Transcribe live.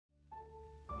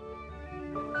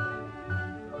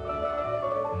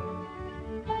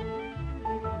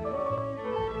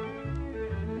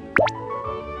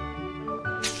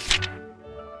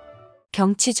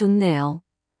경치 좋네요.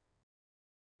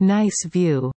 Nice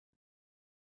view.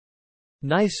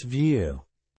 Nice view.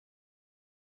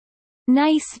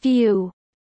 Nice view.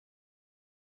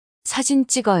 사진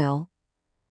찍어요.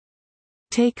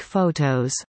 Take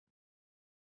photos.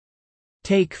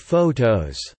 Take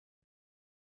photos.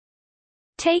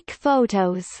 Take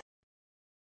photos.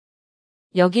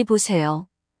 여기 보세요.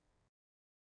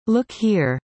 Look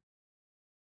here.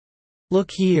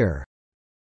 Look here.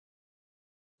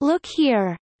 Look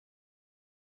here.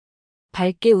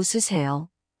 밝게 웃으세요.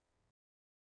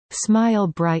 Smile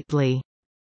brightly.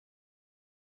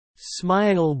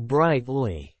 Smile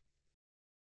brightly.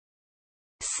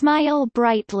 Smile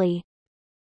brightly.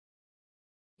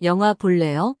 영화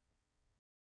볼래요?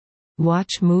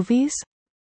 Watch movies?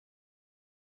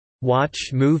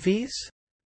 Watch movies?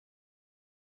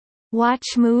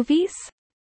 Watch movies?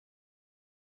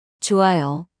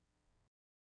 좋아요.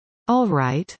 All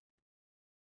right.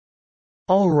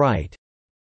 All right.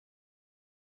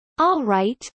 All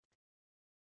right.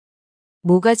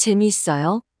 뭐가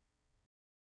재미있어요?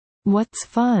 What's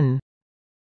fun?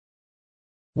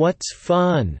 What's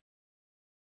fun?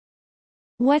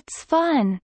 What's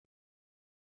fun?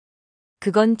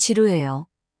 그건 지루해요.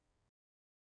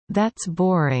 That's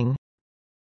boring.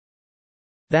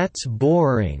 That's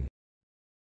boring.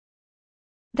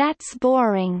 That's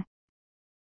boring.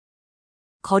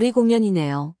 거리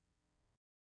공연이네요.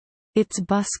 It's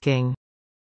busking.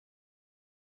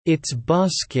 It's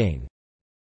busking.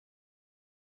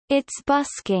 It's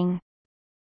busking.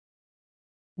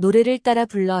 노래를 따라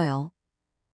불러요.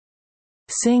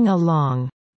 Sing along.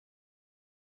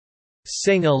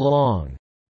 Sing along.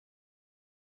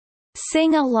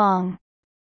 Sing along.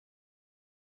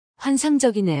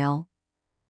 환상적이네요.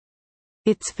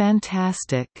 It's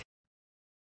fantastic.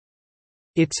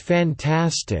 It's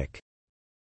fantastic.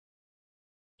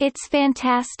 It's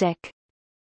fantastic.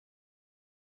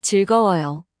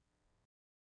 즐거워요.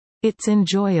 It's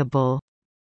enjoyable.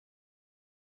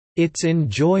 It's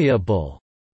enjoyable.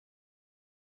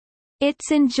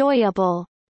 It's enjoyable.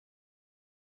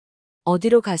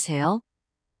 어디로 가세요?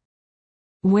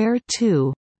 Where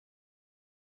to?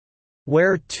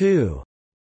 Where to?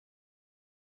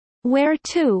 Where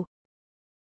to?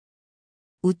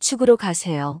 우측으로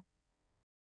가세요.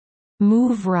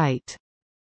 Move right.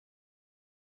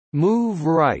 Move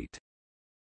right.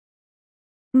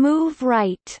 Move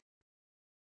right.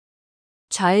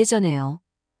 좌회전해요.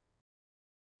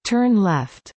 Turn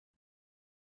left.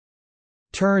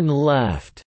 Turn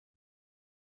left.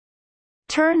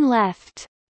 Turn left.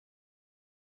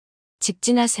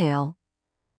 직진하세요.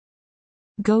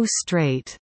 Go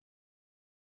straight.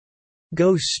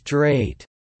 Go straight.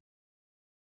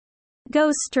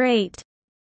 Go straight.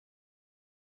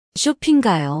 쇼핑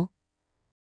가요.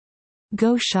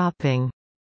 Go shopping.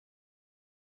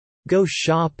 Go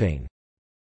shopping.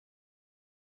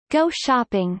 Go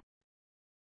shopping.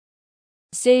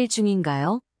 세일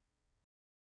중인가요?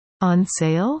 On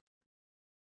sale?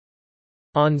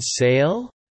 On sale?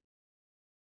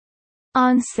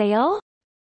 On sale?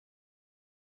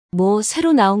 뭐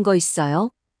새로 나온 거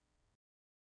있어요?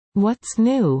 What's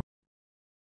new?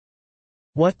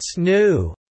 What's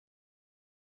new?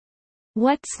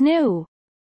 What's new?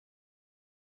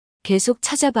 계속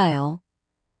찾아봐요.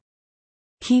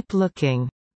 Keep looking.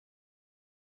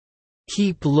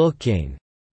 Keep looking.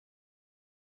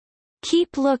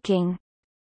 Keep looking.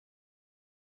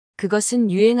 그것은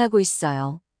유행하고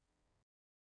있어요.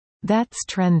 That's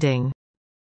trending.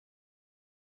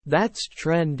 That's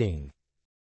trending.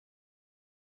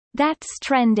 That's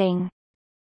trending.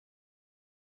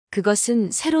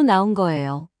 그것은 새로 나온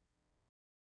거예요.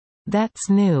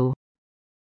 That's new.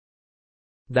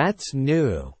 That's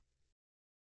new.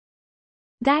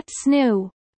 That's new.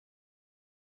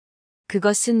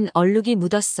 그것은 얼룩이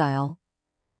묻었어요.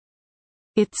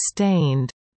 It's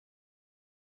stained.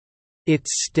 It's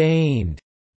stained.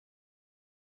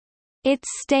 It's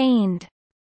stained.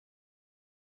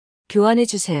 교환해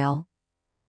주세요.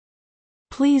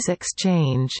 Please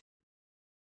exchange.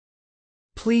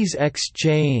 Please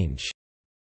exchange.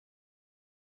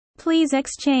 Please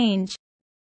exchange.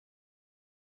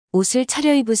 옷을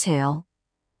차려입으세요.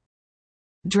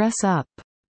 Dress up.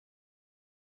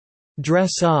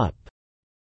 Dress up.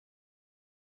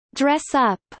 Dress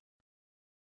up.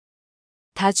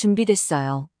 다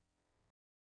준비됐어요.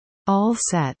 All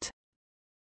set.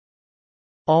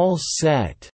 All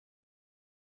set.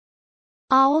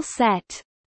 All set.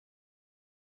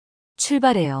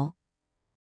 출발해요.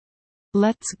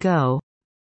 Let's go.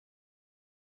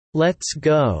 Let's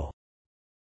go.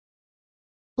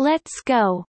 Let's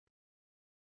go.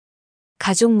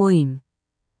 가족 모임.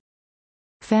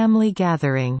 Family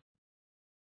gathering.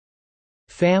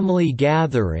 Family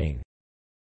gathering.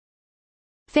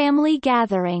 Family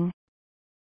gathering.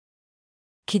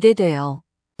 기대돼요.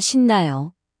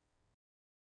 신나요.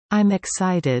 I'm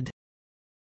excited.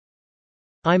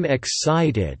 I'm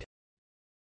excited.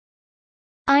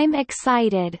 I'm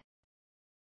excited.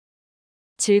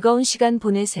 즐거운 시간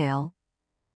보내세요.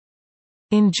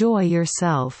 Enjoy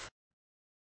yourself.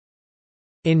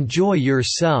 Enjoy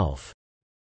yourself.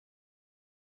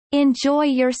 Enjoy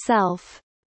yourself.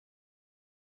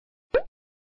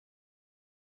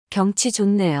 경치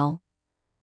좋네요.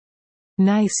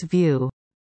 Nice view.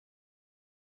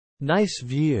 Nice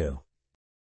view.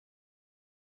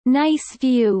 Nice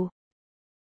view.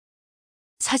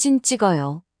 사진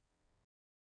찍어요.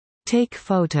 Take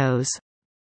photos.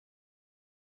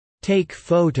 Take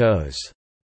photos.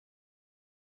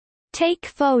 Take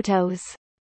photos.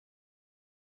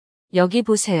 여기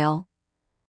보세요.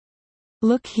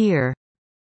 Look here.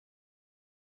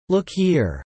 Look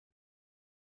here.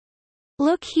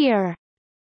 Look here.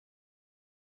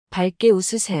 밝게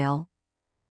웃으세요.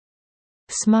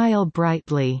 Smile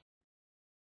brightly.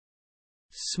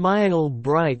 Smile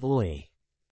brightly.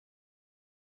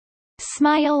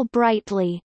 Smile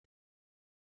brightly.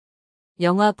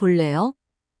 영화 볼래요?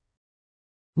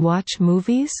 Watch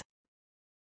movies?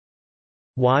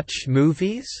 Watch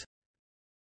movies?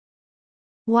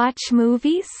 Watch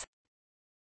movies?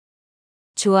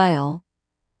 좋아요.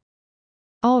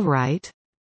 All right.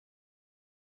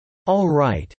 All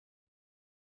right.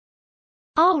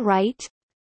 All right.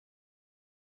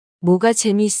 뭐가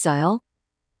재미있어요?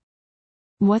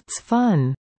 What's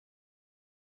fun?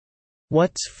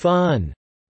 What's fun?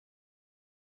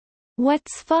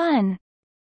 What's fun?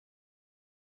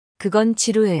 그건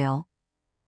지루해요.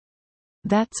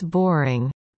 That's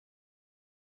boring.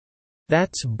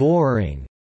 That's boring.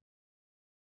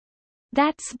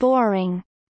 That's boring.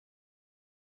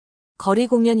 거리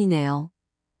공연이네요.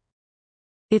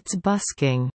 It's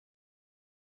busking.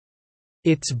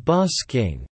 It's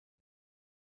busking.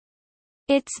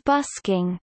 It's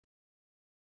busking.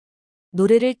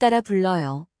 노래를 따라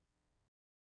불러요.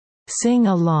 Sing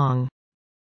along.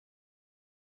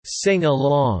 Sing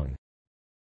along.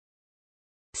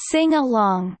 Sing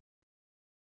along.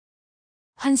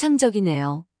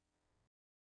 환상적이네요.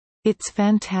 It's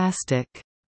fantastic.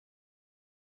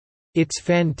 It's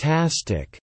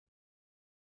fantastic.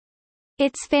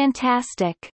 It's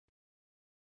fantastic.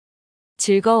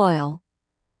 즐거워요.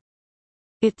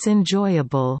 It's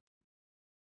enjoyable.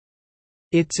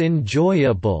 It's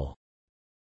enjoyable.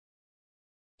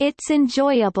 It's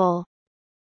enjoyable.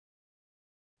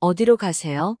 어디로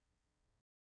가세요?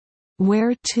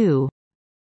 Where to?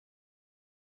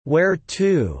 Where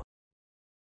to?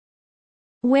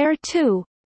 Where to?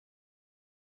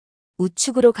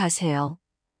 우측으로 가세요.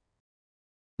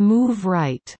 Move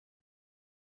right.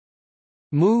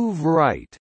 Move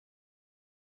right.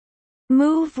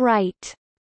 Move right.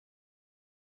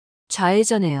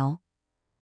 좌회전해요.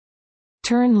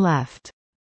 Turn left.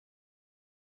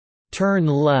 Turn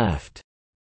left.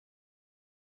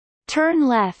 Turn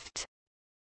left.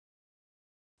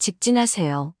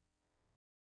 직진하세요.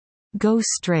 Go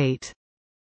straight.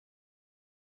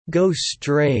 Go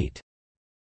straight.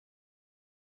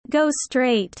 Go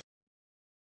straight.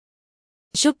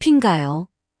 쇼핑 가요.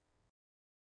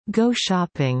 Go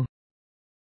shopping.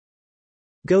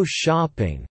 Go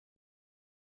shopping.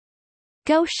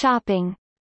 Go shopping.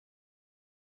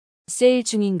 세일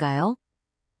중인가요?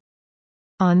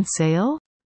 On sale?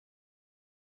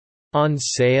 On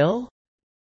sale?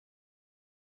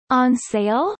 On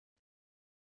sale?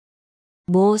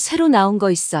 뭐 새로 나온 거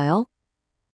있어요?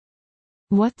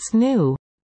 What's new?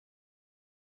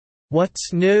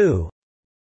 What's new?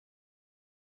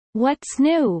 What's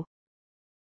new?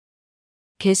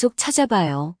 계속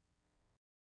찾아봐요.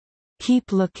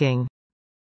 Keep looking.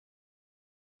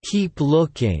 Keep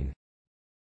looking.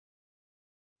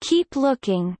 Keep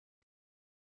looking.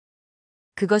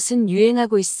 그것은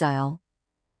유행하고 있어요.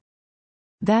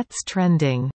 That's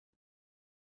trending.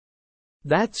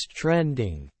 That's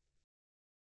trending.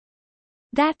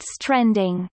 That's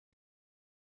trending.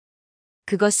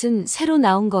 그것은 새로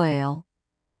나온 거예요.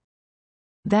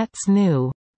 That's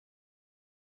new.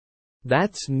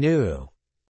 That's new.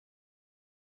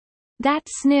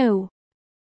 That's new.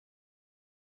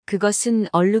 그것은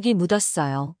얼룩이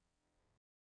묻었어요.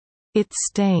 It's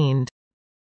stained.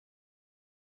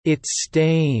 It's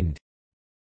stained.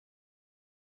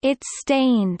 It's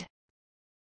stained.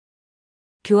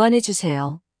 교환해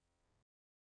주세요.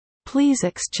 Please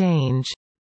exchange.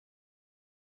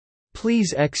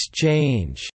 Please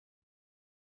exchange.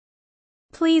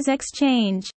 Please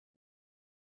exchange.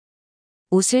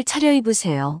 옷을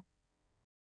차려입으세요.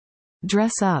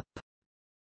 Dress up.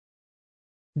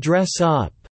 Dress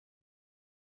up.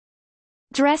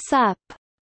 Dress up.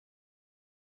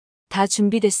 다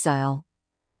준비됐어요.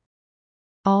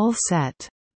 All set.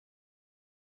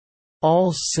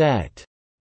 All set.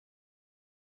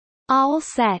 All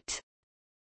set.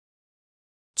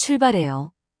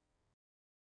 출발해요.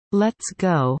 Let's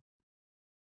go.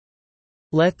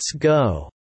 Let's go.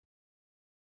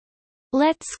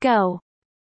 Let's go.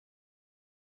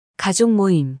 가족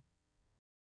모임.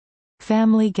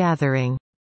 Family gathering.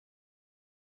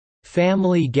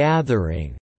 Family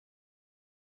gathering.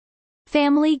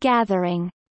 Family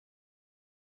gathering.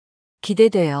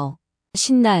 기대돼요.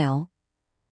 신나요.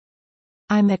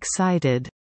 I'm excited.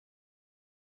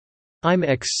 I'm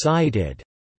excited.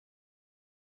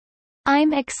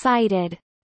 I'm excited.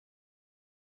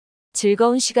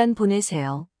 즐거운 시간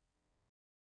보내세요.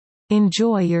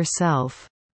 Enjoy yourself.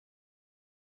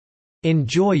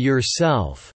 Enjoy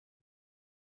yourself.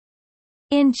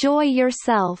 Enjoy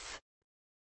yourself.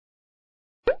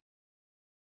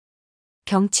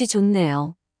 경치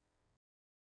좋네요.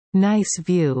 Nice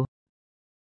view.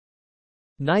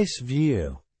 Nice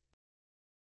view.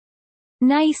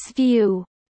 Nice view.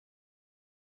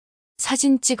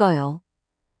 사진 찍어요.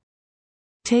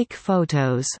 Take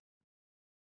photos.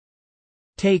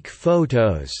 Take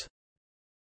photos.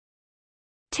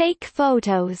 Take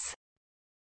photos.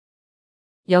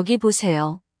 여기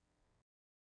보세요.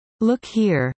 Look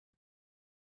here.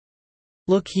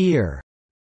 Look here.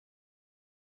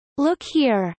 Look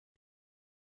here.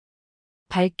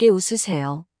 밝게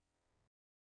웃으세요.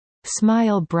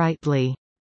 Smile brightly.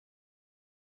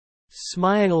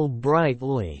 Smile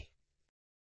brightly.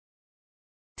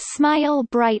 Smile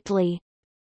brightly.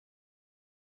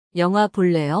 영화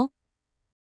볼래요?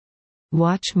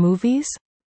 Watch movies?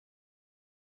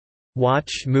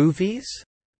 Watch movies?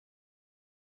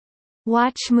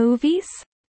 Watch movies?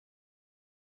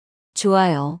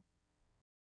 좋아요.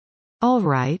 All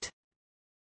right.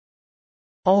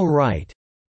 All right.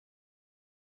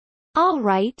 All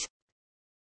right.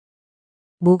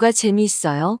 뭐가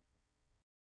재미있어요?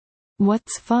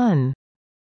 What's fun?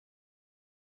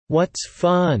 What's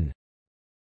fun?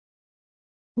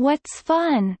 What's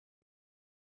fun?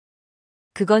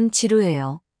 그건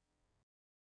지루해요.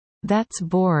 That's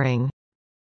boring.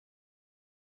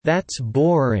 That's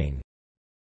boring.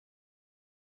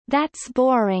 That's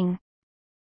boring.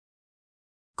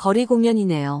 거리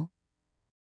공연이네요.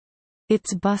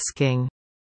 It's busking.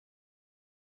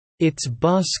 It's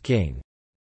busking.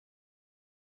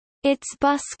 It's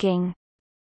busking.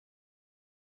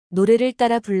 노래를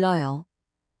따라 불러요.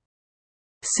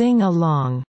 Sing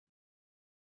along.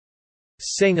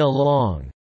 Sing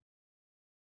along.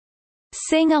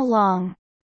 Sing along.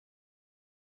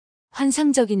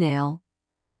 환상적이네요.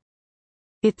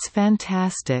 It's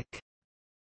fantastic.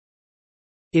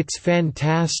 It's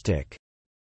fantastic.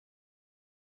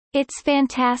 It's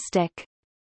fantastic.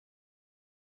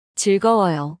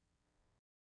 즐거워요.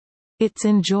 It's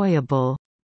enjoyable.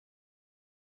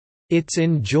 It's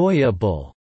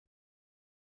enjoyable.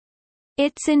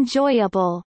 It's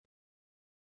enjoyable.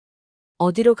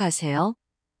 어디로 가세요?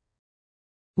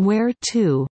 Where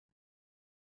to?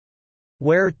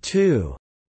 Where to?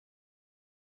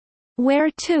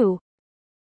 Where to?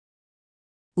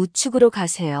 우측으로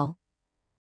가세요.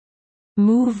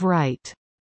 Move right.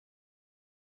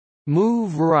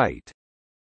 Move right.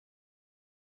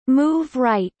 Move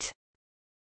right.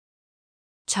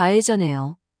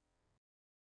 좌회전해요.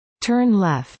 Turn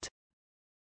left.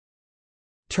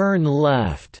 Turn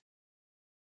left.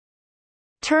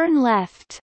 Turn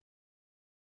left.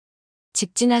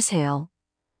 직진하세요.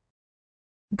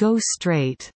 Go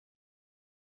straight.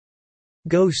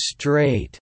 Go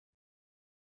straight.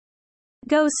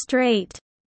 Go straight.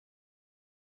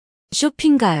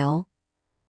 쇼핑 가요.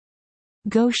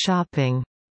 Go shopping.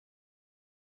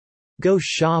 Go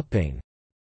shopping.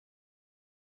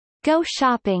 Go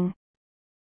shopping.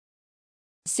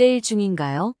 세일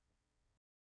중인가요?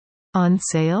 On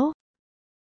sale?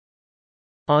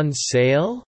 On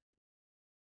sale?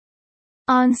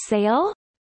 On sale?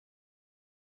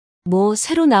 뭐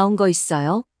새로 나온 거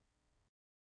있어요?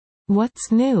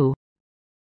 What's new?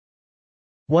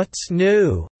 What's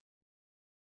new?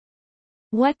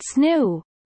 What's new?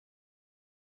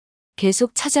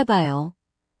 계속 찾아봐요.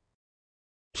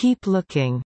 Keep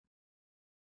looking.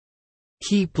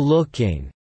 Keep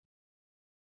looking.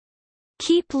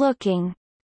 Keep looking.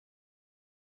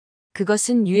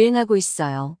 그것은 유행하고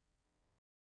있어요.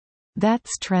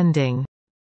 That's trending.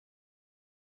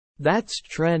 That's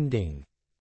trending.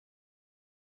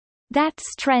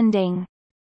 That's trending.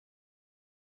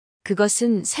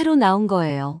 그것은 새로 나온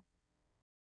거예요.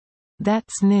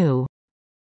 That's new.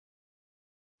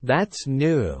 That's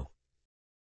new.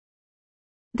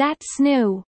 That's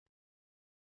new.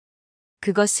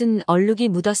 그것은 얼룩이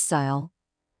묻었어요.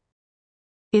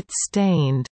 It's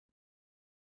stained.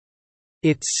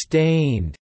 It's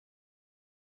stained.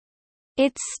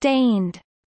 It's stained.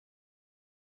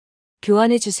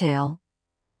 교환해 주세요.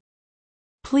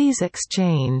 Please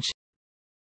exchange.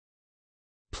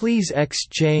 Please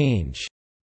exchange.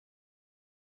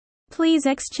 Please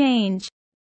exchange.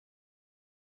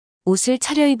 옷을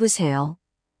차려입으세요.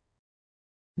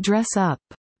 Dress up.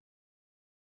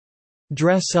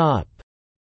 Dress up.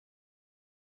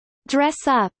 Dress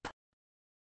up.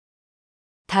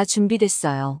 다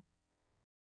준비됐어요.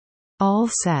 All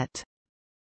set.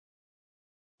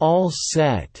 All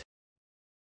set.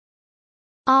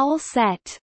 All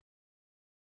set.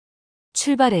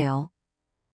 출발해요.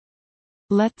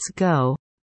 Let's go.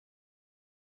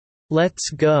 Let's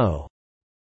go.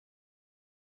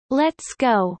 Let's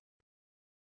go.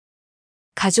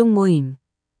 가족 모임.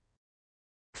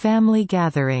 Family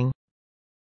gathering.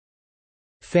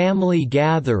 Family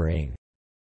gathering.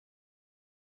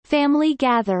 Family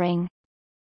gathering.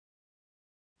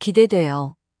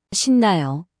 기대돼요.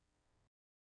 신나요.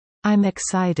 I'm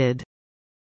excited.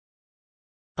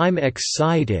 I'm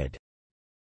excited.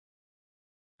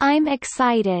 I'm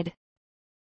excited.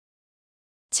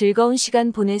 즐거운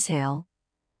시간 보내세요.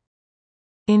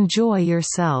 Enjoy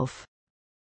yourself.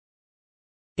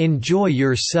 Enjoy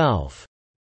yourself.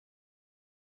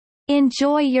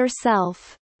 Enjoy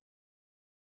yourself.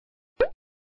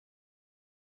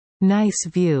 Nice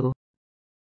view.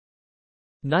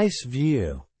 Nice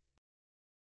view.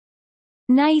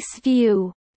 Nice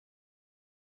view.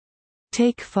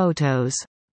 Take photos.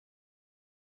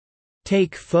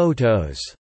 Take photos.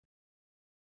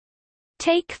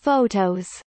 Take photos.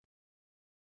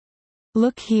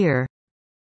 Look here.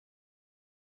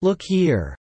 Look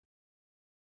here.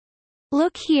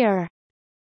 Look here.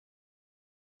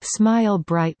 Smile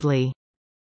brightly.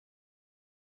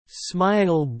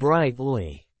 Smile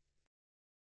brightly.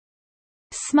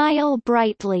 Smile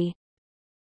brightly.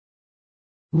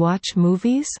 Watch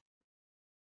movies?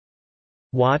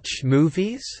 Watch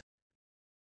movies?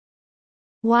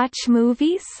 Watch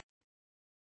movies?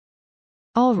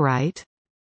 All right.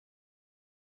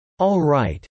 All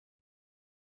right.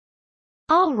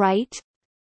 All right.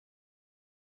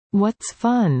 What's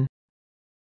fun?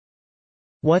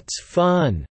 What's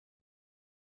fun?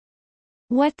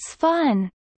 What's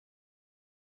fun?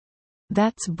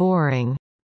 That's boring.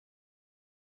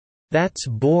 That's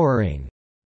boring.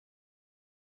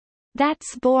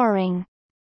 That's boring.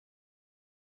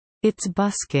 It's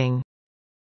busking.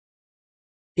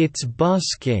 It's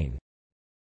busking.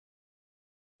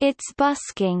 It's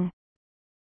busking.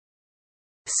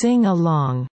 Sing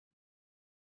along.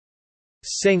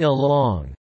 Sing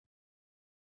along.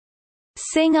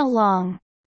 Sing along.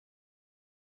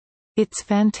 It's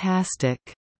fantastic.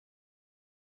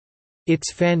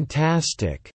 It's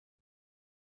fantastic.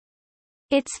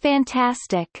 It's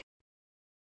fantastic.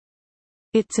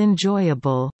 It's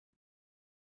enjoyable.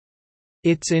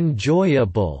 It's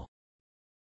enjoyable.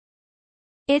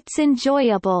 It's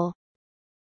enjoyable.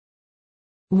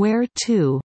 Where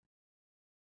to?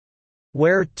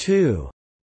 Where to?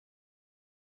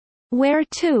 Where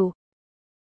to?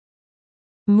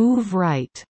 Move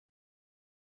right.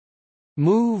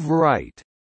 Move right.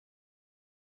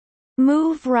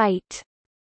 Move right.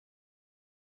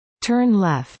 Turn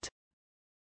left.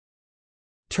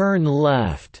 Turn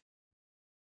left.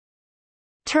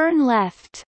 Turn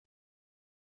left.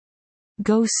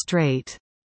 Go straight.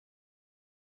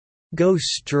 Go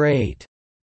straight.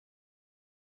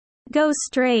 Go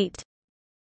straight.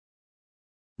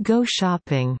 Go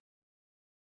shopping.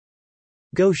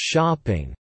 Go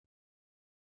shopping.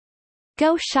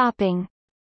 Go shopping.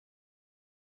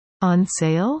 On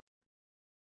sale?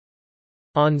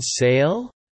 On sale?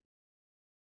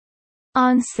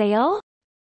 On sale?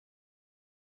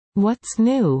 What's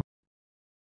new?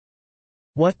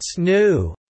 What's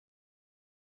new?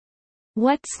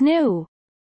 What's new?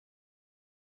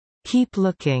 Keep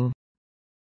looking.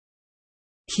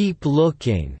 Keep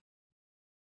looking.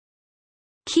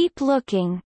 Keep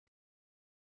looking.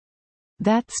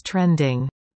 That's trending.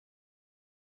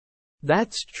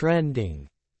 That's trending.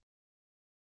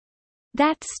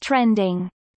 That's trending.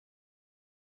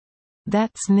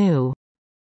 That's new.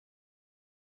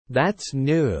 That's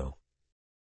new.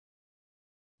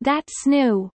 That's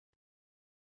new.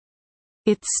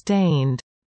 It's stained.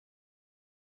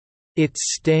 It's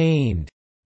stained.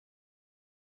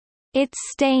 It's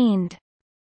stained.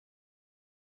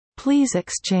 Please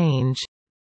exchange.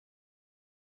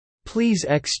 Please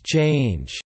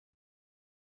exchange.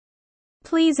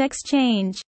 Please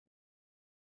exchange.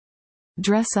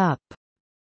 Dress up.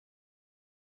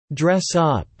 Dress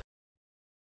up.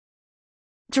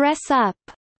 Dress up.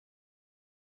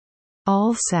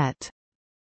 All set.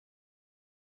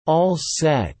 All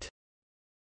set.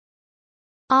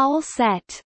 All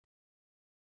set.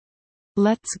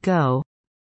 Let's go.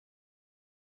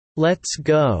 Let's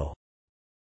go.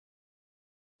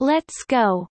 Let's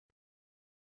go.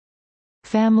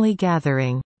 Family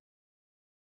gathering.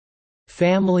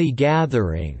 Family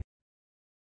gathering.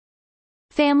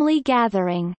 Family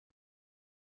gathering.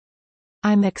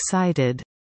 I'm excited.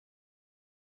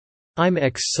 I'm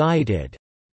excited.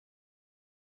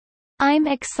 I'm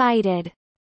excited.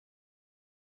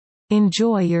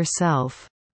 Enjoy yourself.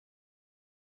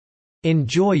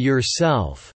 Enjoy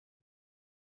yourself.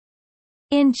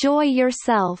 Enjoy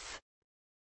yourself.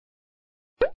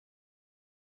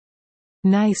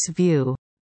 Nice view.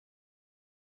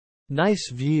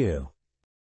 Nice view.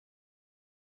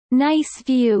 Nice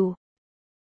view.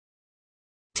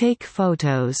 Take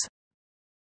photos.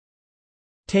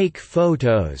 Take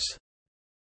photos.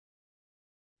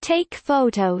 Take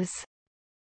photos.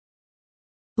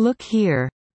 Look here.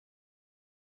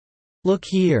 Look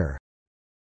here.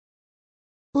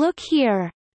 Look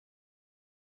here.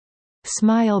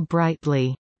 Smile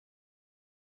brightly.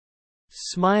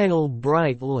 Smile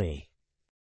brightly.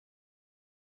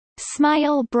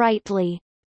 Smile brightly.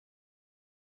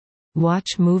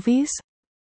 Watch movies.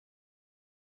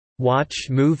 Watch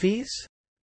movies.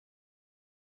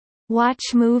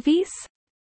 Watch movies.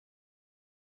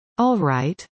 All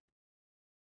right.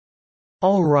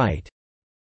 All right.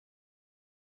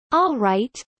 All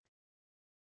right.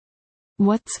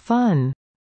 What's fun?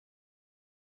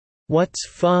 What's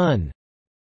fun?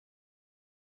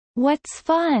 What's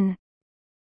fun?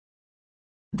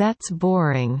 That's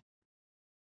boring.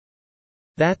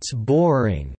 That's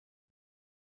boring.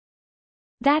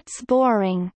 That's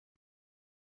boring.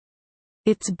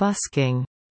 It's busking.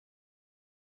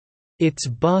 It's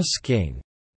busking.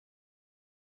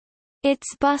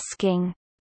 It's busking.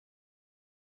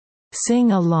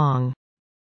 Sing along.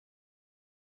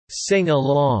 Sing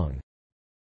along.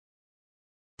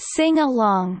 Sing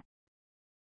along.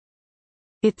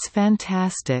 It's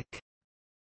fantastic.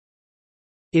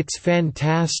 It's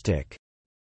fantastic.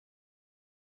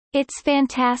 It's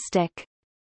fantastic.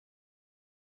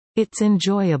 It's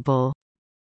enjoyable.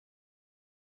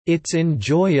 It's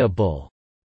enjoyable.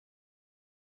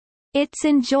 It's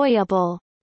enjoyable.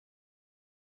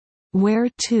 Where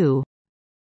to?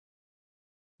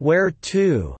 Where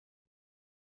to?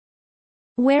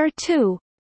 Where to?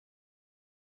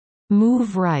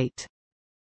 Move right.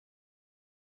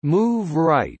 Move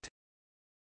right.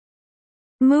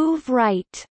 Move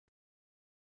right.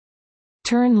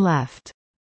 Turn left.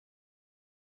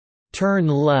 Turn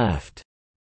left.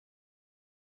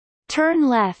 Turn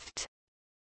left.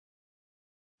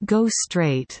 Go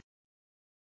straight.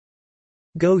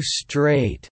 Go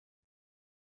straight.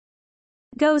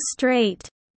 Go straight.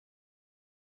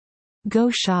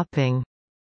 Go shopping.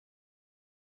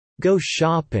 Go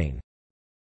shopping.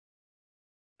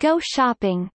 Go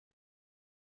shopping.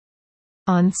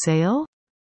 On sale?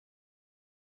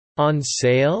 On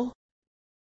sale?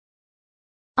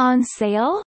 On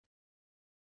sale?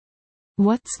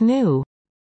 What's new?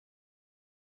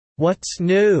 What's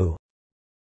new?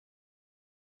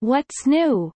 What's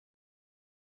new?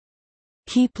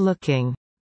 Keep looking.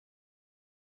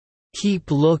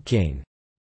 Keep looking.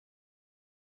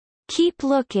 Keep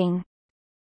looking.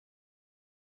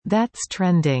 That's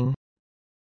trending.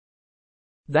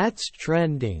 That's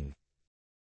trending.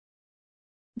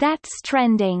 That's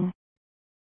trending.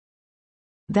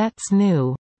 That's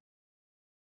new.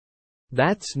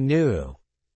 That's new.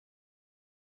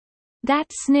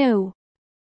 That's new.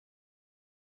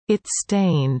 It's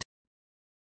stained.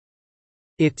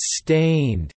 It's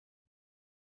stained.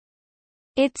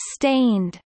 It's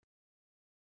stained.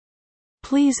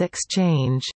 Please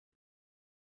exchange.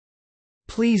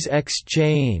 Please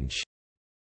exchange.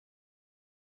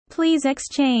 Please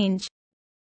exchange.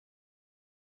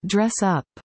 Dress up.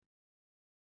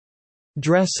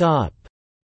 Dress up.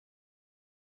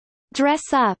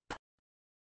 Dress up.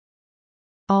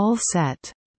 All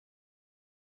set.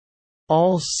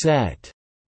 All set.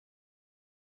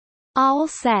 All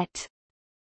set.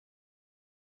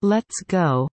 Let's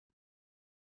go.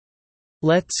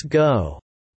 Let's go.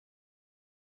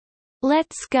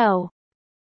 Let's go.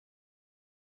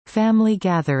 Family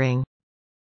gathering.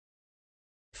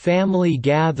 Family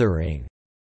gathering.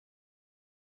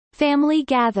 Family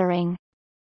gathering.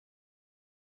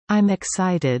 I'm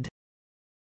excited.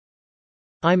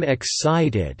 I'm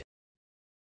excited.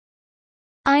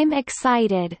 I'm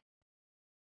excited.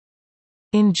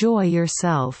 Enjoy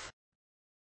yourself.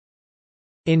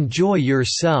 Enjoy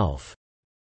yourself.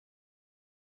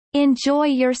 Enjoy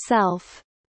yourself.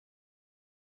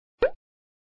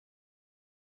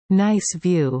 Nice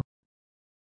view.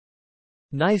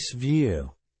 Nice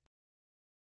view.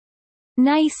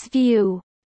 Nice view.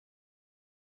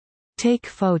 Take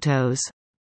photos.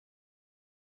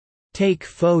 Take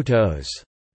photos.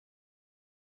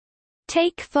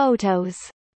 Take photos.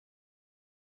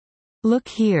 Look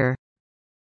here.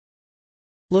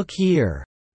 Look here.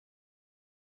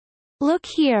 Look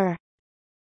here.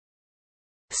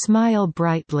 Smile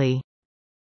brightly.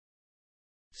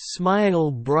 Smile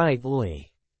brightly.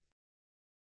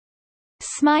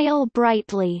 Smile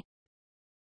brightly.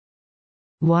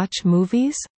 Watch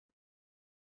movies?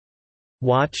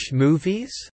 Watch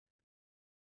movies?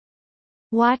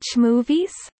 Watch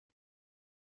movies?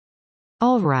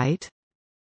 All right.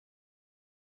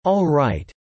 All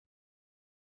right.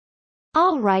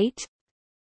 All right.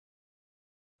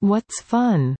 What's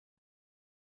fun?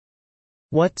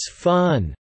 What's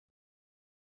fun?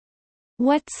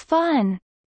 What's fun?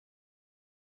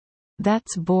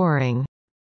 That's boring.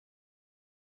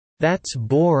 That's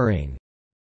boring.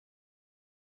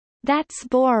 That's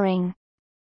boring.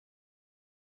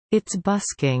 It's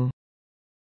busking.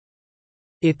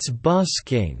 It's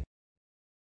busking.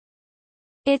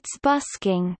 It's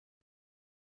busking.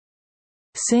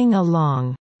 Sing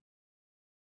along.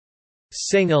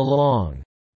 Sing along.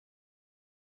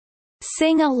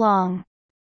 Sing along.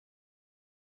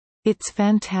 It's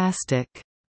fantastic.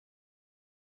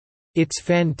 It's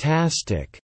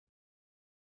fantastic.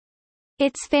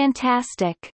 It's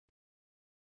fantastic.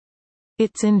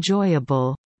 It's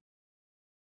enjoyable.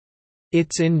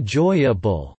 It's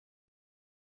enjoyable.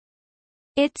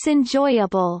 It's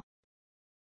enjoyable.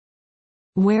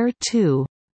 Where to?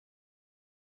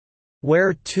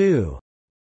 Where to?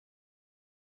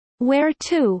 Where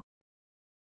to?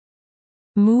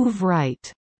 Move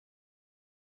right.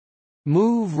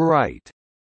 Move right.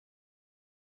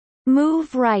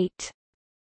 Move right.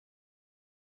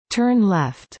 Turn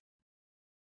left.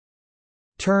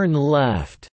 Turn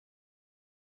left.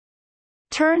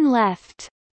 Turn left.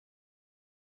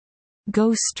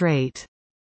 Go straight.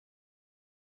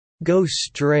 Go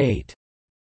straight.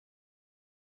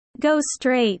 Go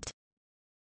straight.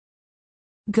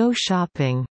 Go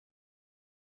shopping.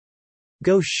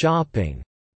 Go shopping.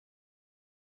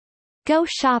 Go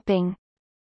shopping.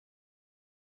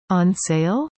 On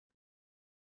sale?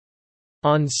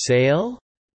 On sale?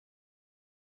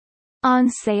 On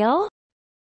sale?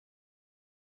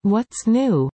 What's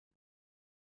new?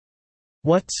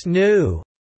 What's new?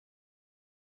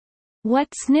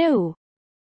 What's new?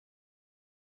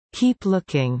 Keep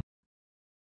looking.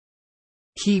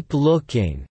 Keep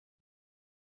looking.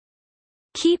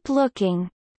 Keep looking.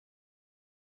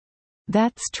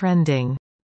 That's trending.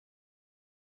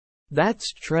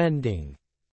 That's trending.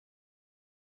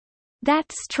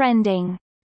 That's trending.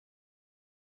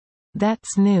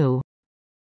 That's new.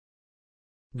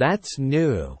 That's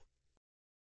new.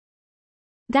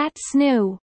 That's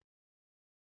new.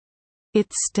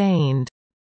 It's stained.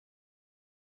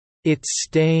 It's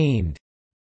stained.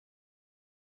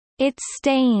 It's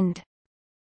stained.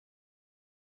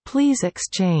 Please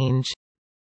exchange.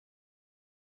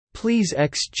 Please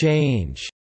exchange.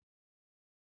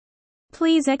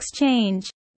 Please exchange.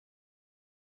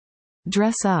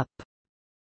 Dress up.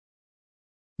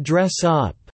 Dress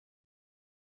up.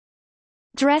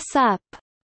 Dress up.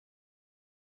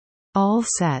 All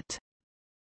set.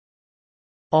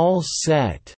 All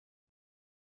set.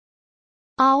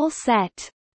 All set.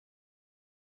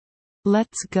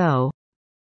 Let's go.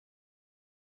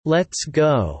 Let's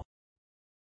go.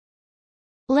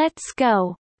 Let's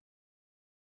go.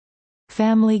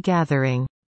 Family gathering.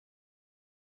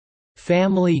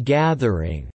 Family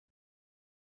gathering.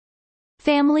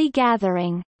 Family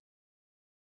gathering.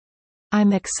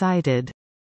 I'm excited.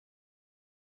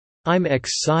 I'm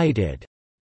excited.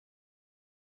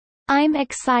 I'm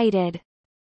excited.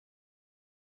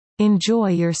 Enjoy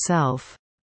yourself.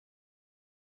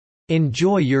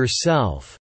 Enjoy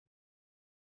yourself.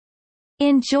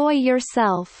 Enjoy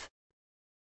yourself.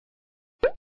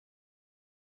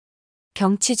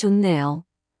 경치 좋네요.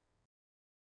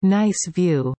 Nice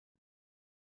view.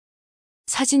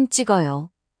 사진 찍어요.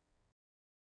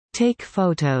 Take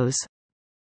photos.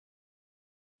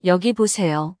 여기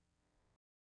보세요.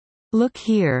 Look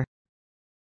here.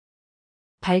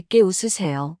 밝게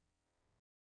웃으세요.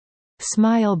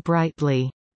 Smile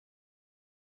brightly.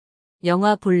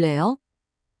 영화 볼래요?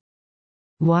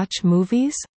 Watch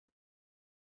movies?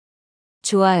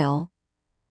 좋아요.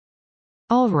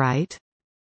 Alright.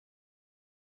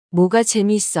 뭐가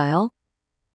재미있어요?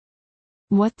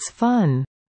 What's fun?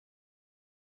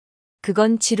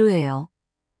 그건 지루해요.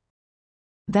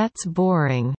 That's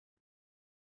boring.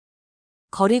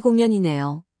 거리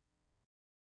공연이네요.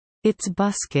 It's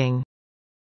busking.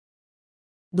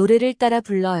 노래를 따라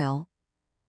불러요.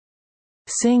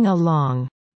 Sing along.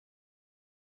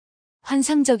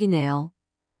 환상적이네요.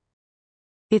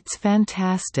 It's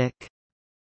fantastic.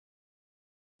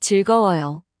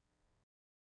 즐거워요.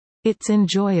 It's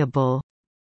enjoyable.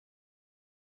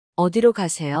 어디로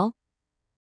가세요?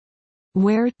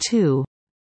 Where to?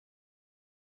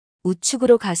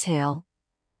 우측으로 가세요.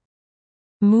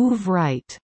 Move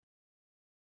right.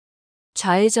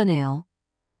 좌회전해요.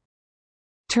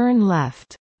 Turn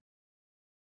left.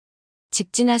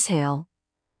 직진하세요.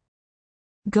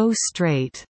 Go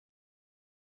straight.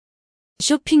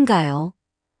 쇼핑 가요.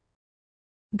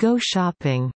 Go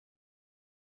shopping.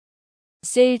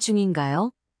 세일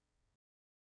중인가요?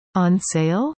 On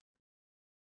sale?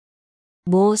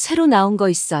 뭐 새로 나온 거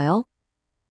있어요?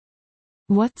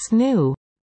 What's new?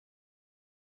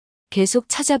 계속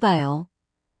찾아봐요.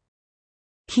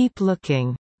 Keep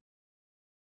looking.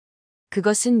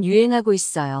 그것은 유행하고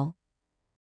있어요.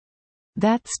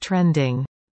 That's trending.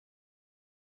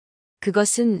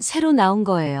 그것은 새로 나온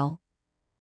거예요.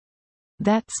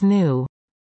 That's new.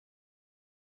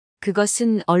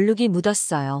 그것은 얼룩이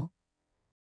묻었어요.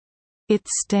 It's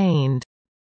stained.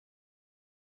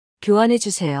 교환해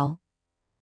주세요.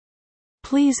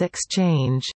 Please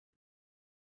exchange.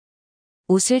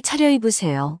 옷을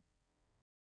차려입으세요.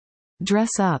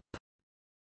 Dress up.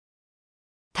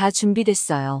 다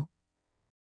준비됐어요.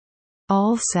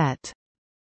 All set.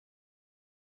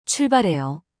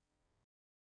 출발해요.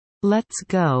 Let's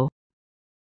go.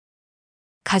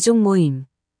 가족 모임.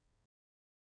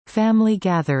 Family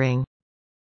gathering.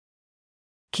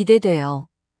 기대돼요.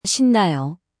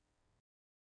 신나요.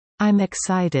 I'm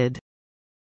excited.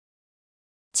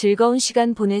 즐거운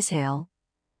시간 보내세요.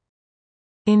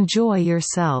 Enjoy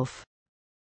yourself.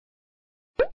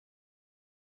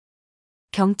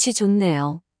 경치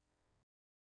좋네요.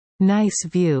 Nice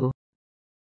view.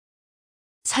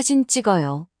 사진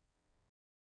찍어요.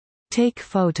 Take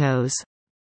photos.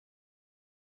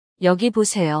 여기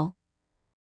보세요.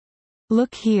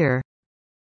 Look here.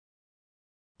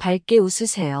 밝게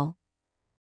웃으세요.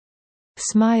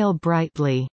 Smile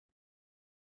brightly.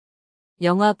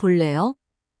 영화 볼래요?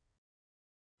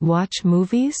 Watch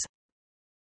movies?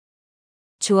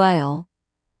 좋아요.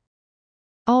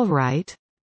 Alright.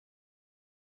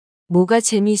 뭐가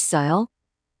재미있어요?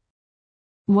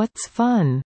 What's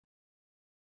fun?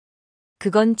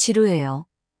 그건 지루해요.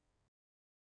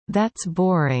 That's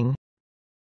boring.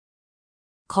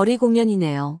 거리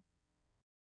공연이네요.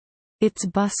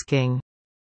 It's busking.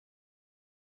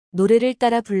 노래를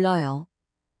따라 불러요.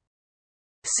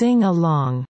 Sing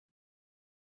along.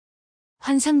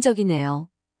 환상적이네요.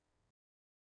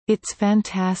 It's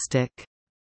fantastic.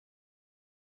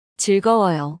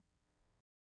 즐거워요.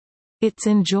 It's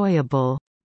enjoyable.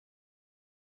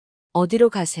 어디로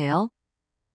가세요?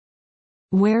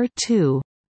 Where to?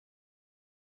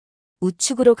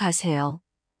 우측으로 가세요.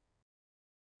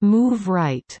 Move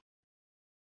right.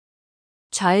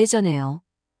 좌회전해요.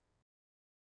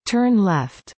 Turn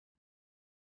left.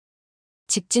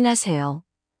 직진하세요.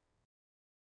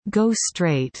 Go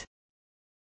straight.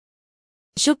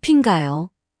 쇼핑 가요.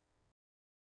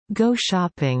 Go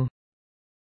shopping.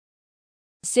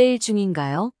 세일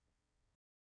중인가요?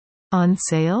 On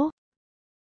sale?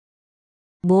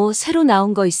 뭐 새로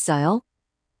나온 거 있어요?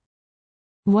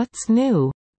 What's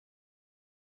new?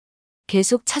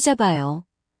 계속 찾아봐요.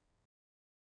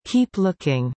 Keep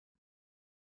looking.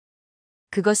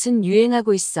 그것은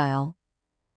유행하고 있어요.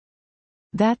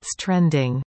 That's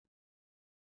trending.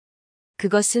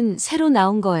 그것은 새로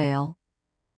나온 거예요.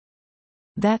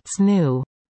 That's new.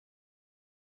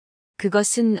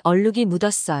 그것은 얼룩이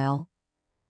묻었어요.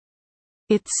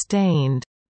 It's stained.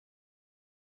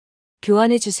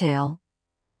 교환해 주세요.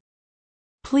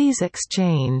 Please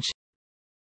exchange.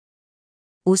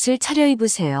 옷을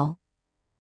차려입으세요.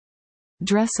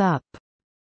 Dress up.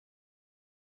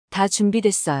 다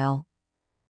준비됐어요.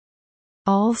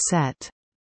 All set.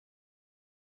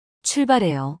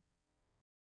 출발해요.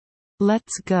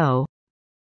 Let's go.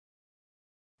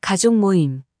 가족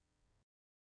모임.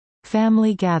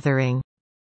 Family gathering.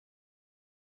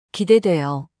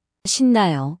 기대돼요.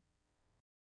 신나요.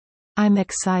 I'm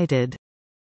excited.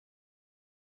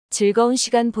 즐거운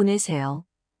시간 보내세요.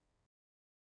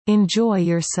 Enjoy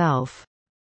yourself.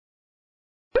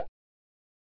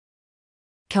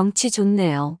 경치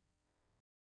좋네요.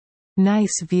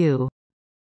 Nice view.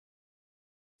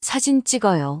 사진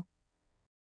찍어요.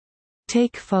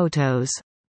 Take photos.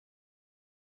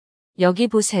 여기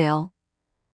보세요.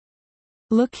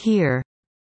 Look here.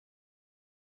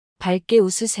 밝게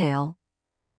웃으세요.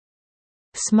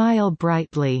 Smile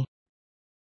brightly.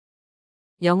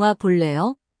 영화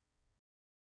볼래요?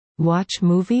 Watch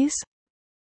movies?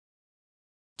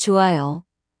 좋아요.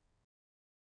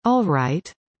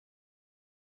 Alright.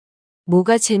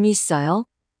 뭐가 재미있어요?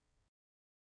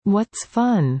 What's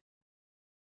fun?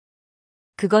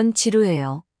 그건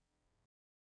지루해요.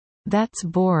 That's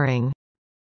boring.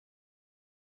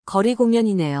 거리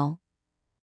공연이네요.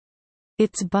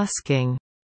 It's busking.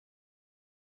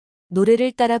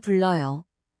 노래를 따라 불러요.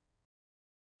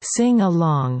 Sing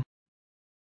along.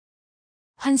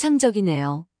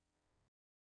 환상적이네요.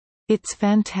 It's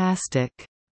fantastic.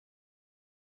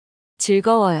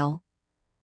 즐거워요.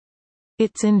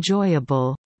 It's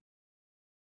enjoyable.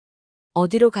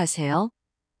 어디로 가세요?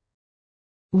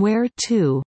 Where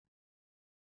to?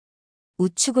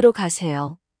 우측으로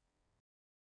가세요.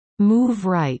 Move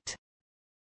right.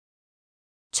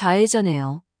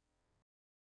 좌회전해요.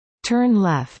 Turn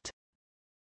left.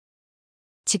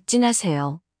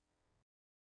 직진하세요.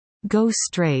 Go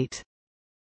straight.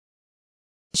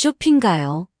 쇼핑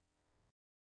가요.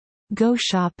 Go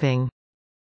shopping.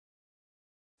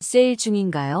 세일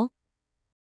중인가요?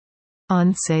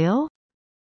 On sale?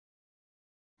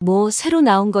 뭐 새로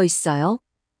나온 거 있어요?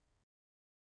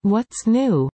 What's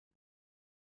new?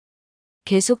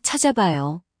 계속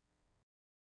찾아봐요.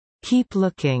 Keep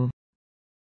looking.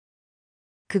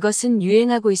 그것은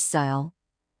유행하고 있어요.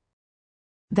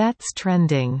 That's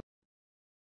trending.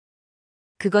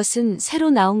 그것은 새로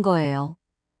나온 거예요.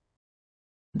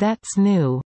 That's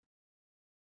new.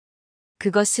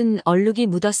 그것은 얼룩이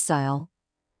묻었어요.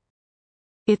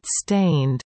 It's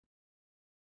stained.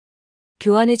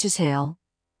 교환해 주세요.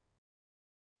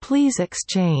 Please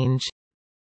exchange.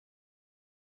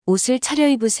 옷을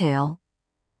차려입으세요.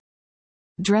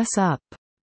 Dress up.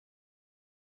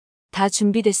 다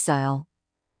준비됐어요.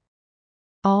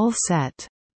 All set.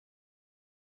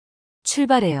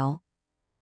 출발해요.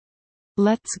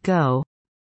 Let's go.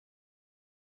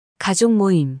 가족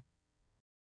모임.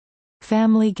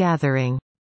 Family gathering.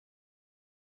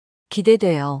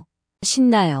 기대돼요.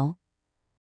 신나요.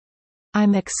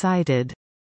 I'm excited.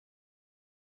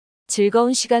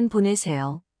 즐거운 시간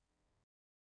보내세요.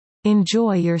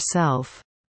 Enjoy yourself.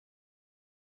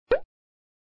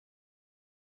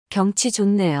 경치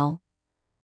좋네요.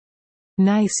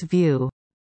 Nice view.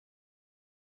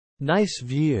 Nice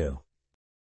view.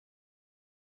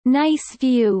 Nice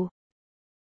view.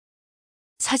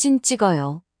 사진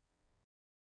찍어요.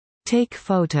 Take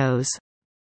photos.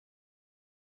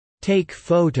 Take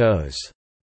photos.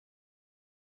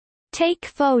 Take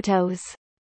photos.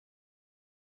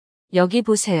 여기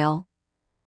보세요.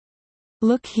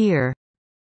 Look here.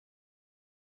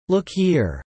 Look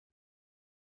here.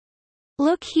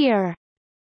 Look here.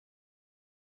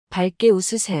 밝게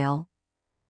웃으세요.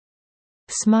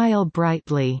 Smile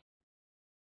brightly.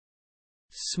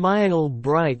 Smile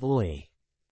brightly.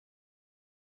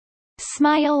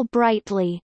 Smile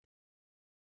brightly.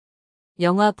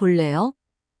 영화 볼래요?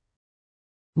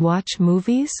 Watch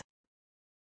movies?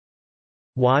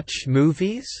 Watch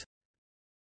movies?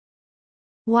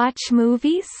 Watch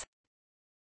movies?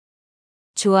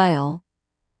 좋아요.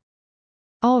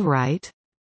 Alright.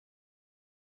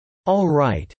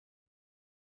 Alright.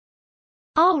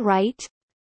 Alright.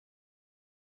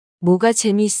 뭐가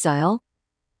재미있어요?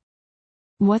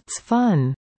 What's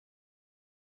fun?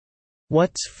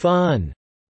 What's fun?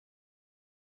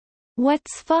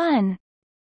 What's fun?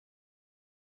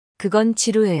 그건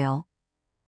지루해요.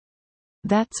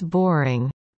 That's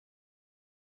boring.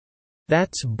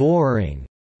 That's boring.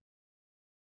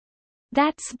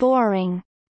 That's boring.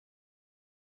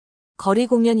 거리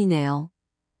공연이네요.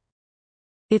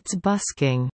 It's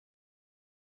busking.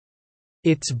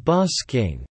 It's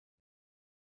busking.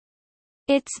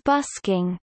 It's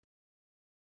busking.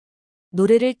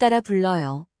 노래를 따라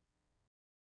불러요.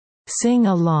 Sing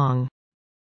along.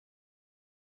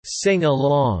 Sing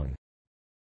along.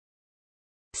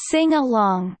 Sing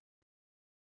along.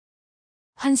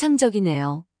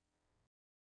 환상적이네요.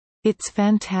 It's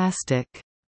fantastic.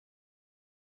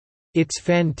 It's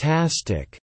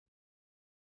fantastic.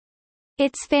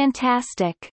 It's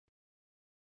fantastic.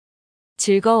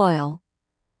 즐거워요.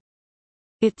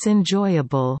 It's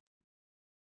enjoyable.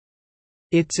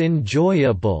 It's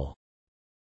enjoyable.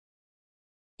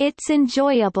 It's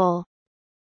enjoyable.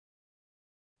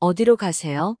 어디로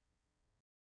가세요?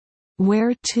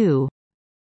 Where to?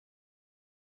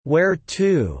 Where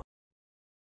to?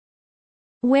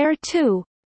 Where to?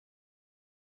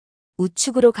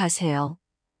 우측으로 가세요.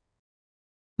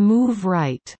 Move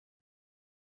right.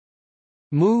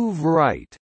 Move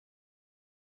right.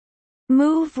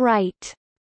 Move right.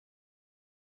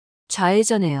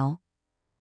 좌회전해요.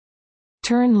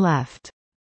 Turn left.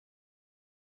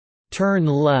 Turn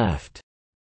left.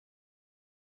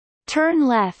 Turn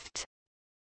left.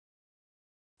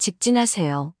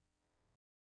 직진하세요.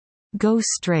 Go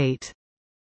straight.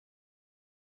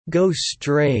 Go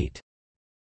straight.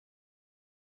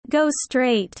 Go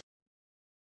straight.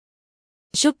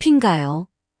 쇼핑 가요.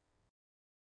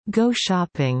 Go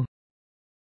shopping.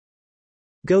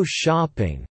 Go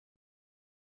shopping.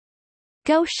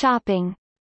 Go shopping.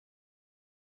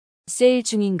 세일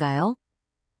중인가요?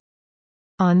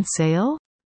 On sale?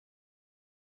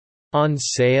 On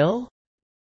sale?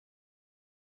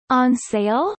 On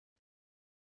sale?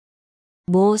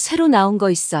 뭐 새로 나온 거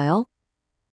있어요?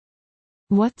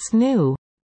 What's new?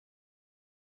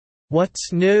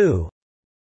 What's new?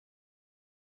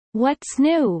 What's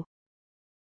new?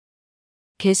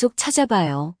 계속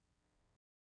찾아봐요.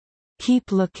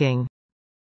 Keep looking.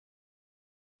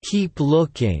 Keep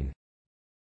looking.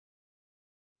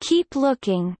 Keep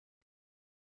looking.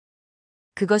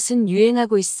 그것은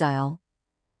유행하고 있어요.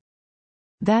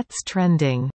 That's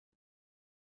trending.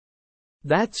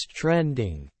 That's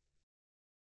trending.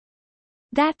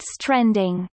 That's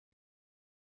trending.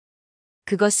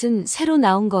 그것은 새로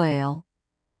나온 거예요.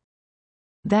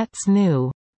 That's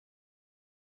new.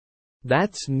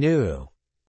 That's new.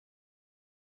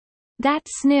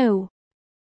 That's new.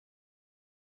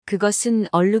 그것은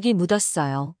얼룩이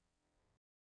묻었어요.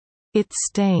 It's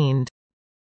stained.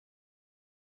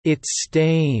 It's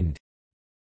stained.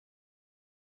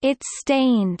 It's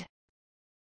stained.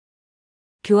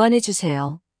 교환해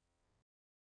주세요.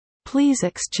 Please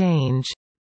exchange.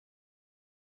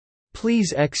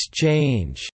 Please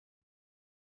exchange.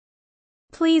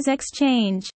 Please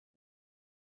exchange.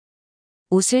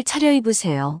 옷을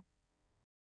차려입으세요.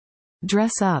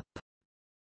 Dress up.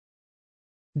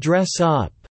 Dress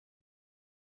up.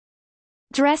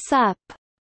 Dress up.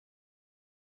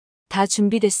 다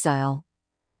준비됐어요.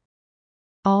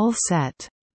 All set.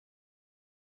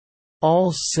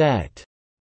 All set.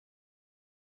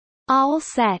 All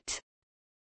set.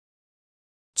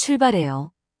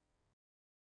 출발해요.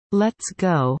 Let's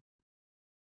go.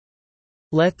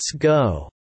 Let's go.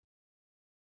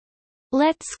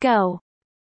 Let's go.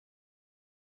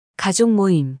 가족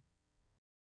모임.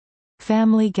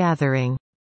 Family gathering.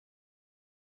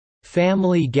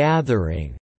 Family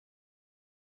gathering.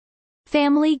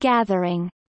 Family gathering.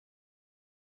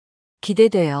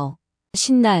 기대돼요.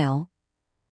 신나요.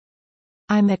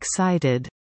 I'm excited.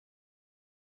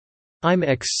 I'm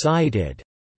excited.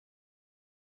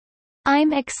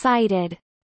 I'm excited.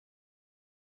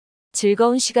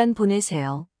 즐거운 시간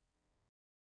보내세요.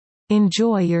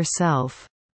 Enjoy yourself.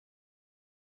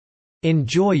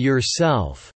 Enjoy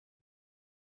yourself.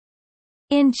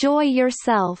 Enjoy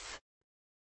yourself.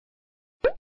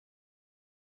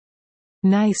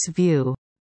 Nice view.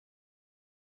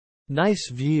 Nice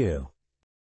view.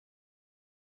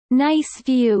 Nice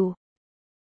view.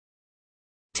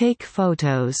 Take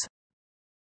photos.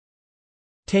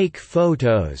 Take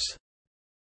photos.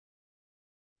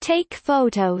 Take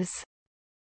photos.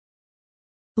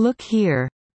 Look here.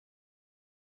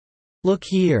 Look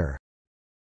here.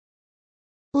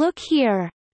 Look here.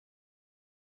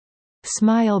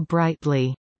 Smile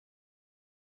brightly.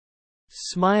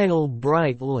 Smile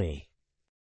brightly.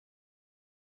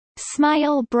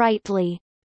 Smile brightly.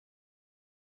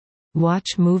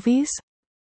 Watch movies?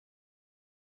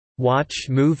 Watch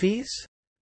movies?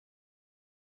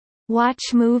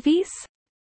 Watch movies?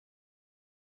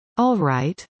 All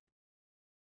right.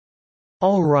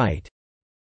 All right.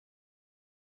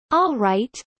 All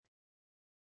right.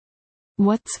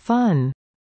 What's fun?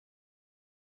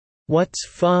 What's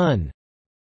fun?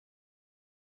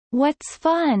 What's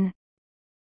fun?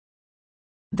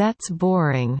 That's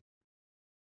boring.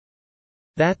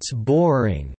 That's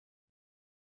boring.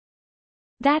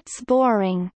 That's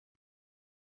boring.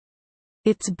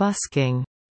 It's busking.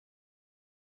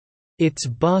 It's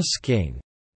busking.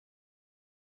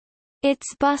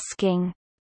 It's busking.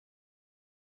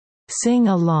 Sing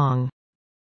along.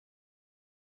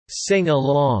 Sing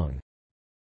along.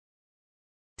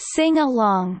 Sing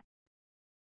along.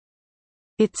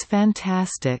 It's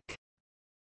fantastic.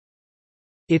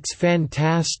 It's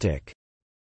fantastic.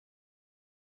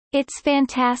 It's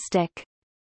fantastic.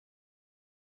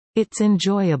 It's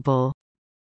enjoyable.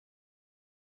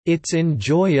 It's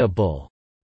enjoyable.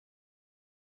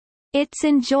 It's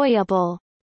enjoyable.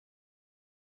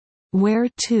 Where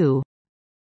to?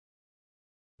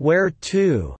 Where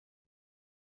to?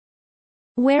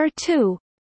 Where to?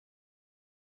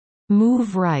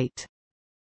 Move right.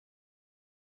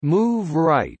 Move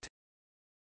right.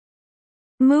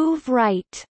 Move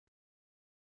right.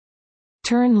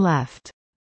 Turn left.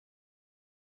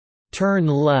 Turn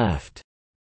left.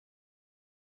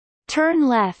 Turn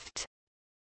left.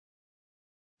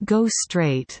 Go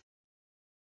straight.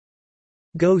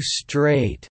 Go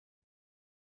straight.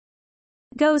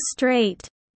 Go straight.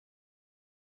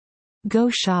 Go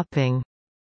shopping.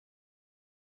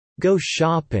 Go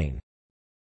shopping.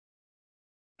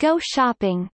 Go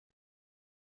shopping.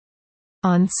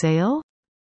 On sale?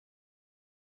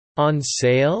 On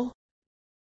sale?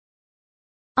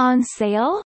 On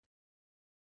sale?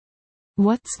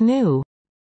 What's new?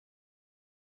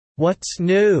 What's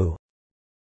new?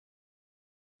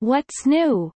 What's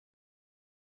new?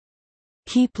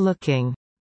 Keep looking.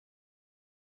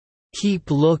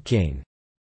 Keep looking.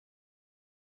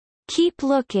 Keep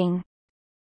looking.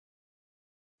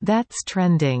 That's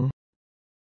trending.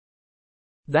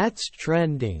 That's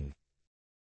trending.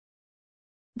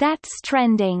 That's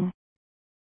trending.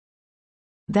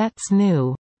 That's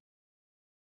new.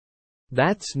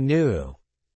 That's new.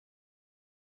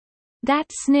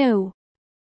 That's new.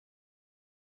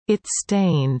 It's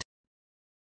stained.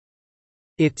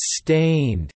 It's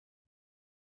stained.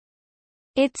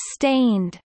 It's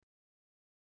stained.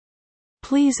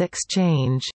 Please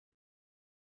exchange.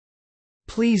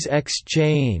 Please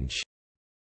exchange.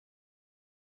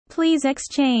 Please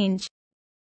exchange.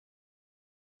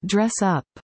 Dress up.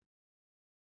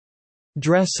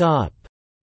 Dress up.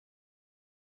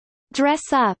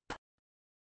 Dress up.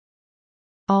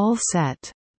 All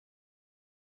set.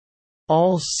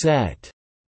 All set.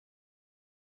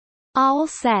 All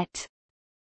set.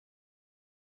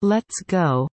 Let's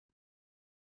go.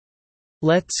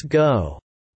 Let's go.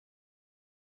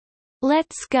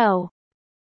 Let's go.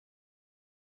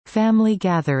 Family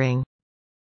gathering.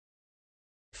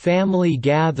 Family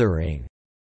gathering.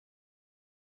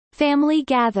 Family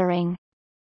gathering.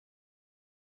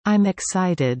 I'm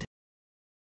excited.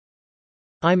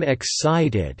 I'm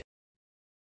excited.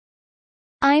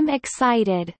 I'm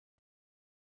excited.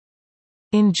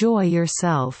 Enjoy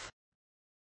yourself.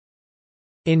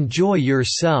 Enjoy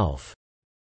yourself.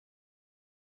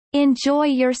 Enjoy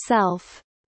yourself.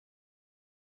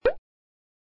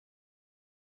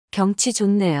 경치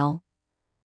좋네요.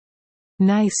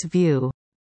 Nice view.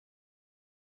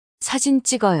 사진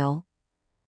찍어요.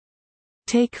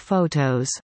 Take photos.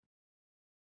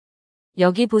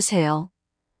 여기 보세요.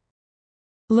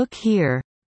 Look here.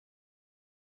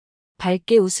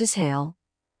 밝게 웃으세요.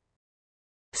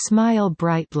 Smile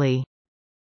brightly.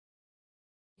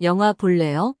 영화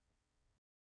볼래요?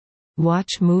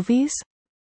 Watch movies?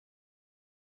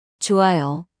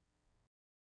 좋아요.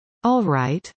 All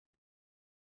right.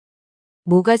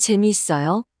 뭐가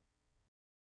재미있어요?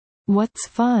 What's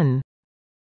fun?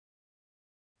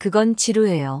 그건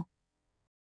지루해요.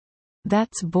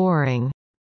 That's boring.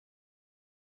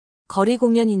 거리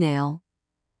공연이네요.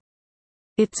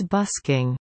 It's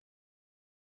busking.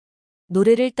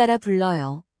 노래를 따라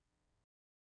불러요.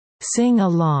 Sing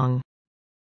along.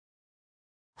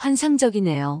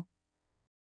 환상적이네요.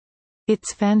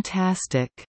 It's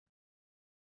fantastic.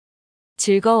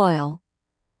 즐거워요.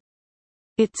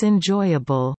 It's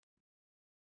enjoyable.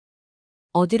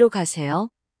 어디로 가세요?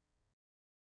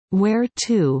 Where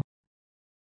to?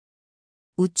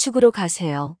 우측으로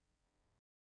가세요.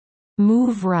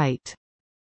 Move right.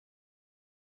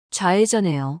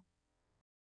 좌회전해요.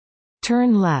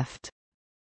 Turn left.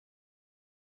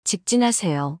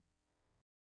 직진하세요.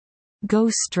 Go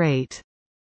straight.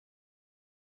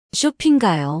 쇼핑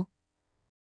가요.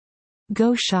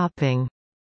 Go shopping.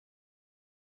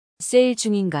 세일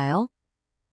중인가요?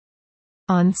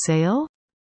 On sale?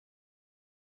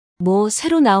 뭐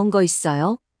새로 나온 거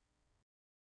있어요?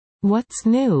 What's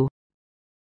new?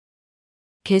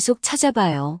 계속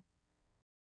찾아봐요.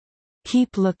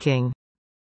 Keep looking.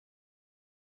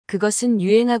 그것은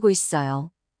유행하고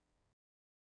있어요.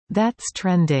 That's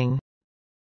trending.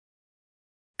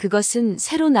 그것은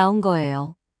새로 나온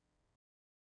거예요.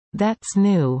 That's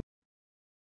new.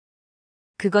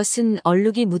 그것은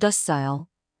얼룩이 묻었어요.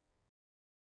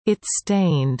 It's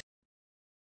stained.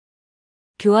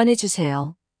 교환해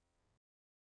주세요.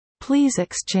 Please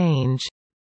exchange.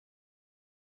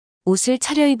 옷을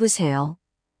차려입으세요.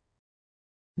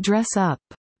 Dress up.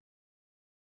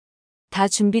 다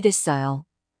준비됐어요.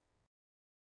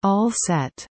 All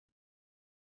set.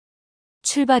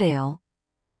 출발해요.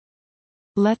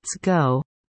 Let's go.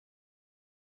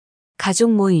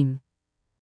 가족 모임.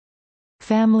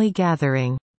 Family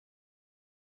gathering.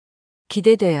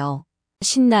 기대돼요.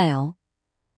 신나요.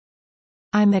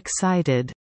 I'm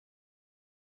excited.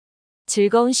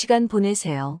 즐거운 시간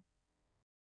보내세요.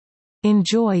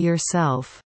 Enjoy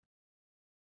yourself.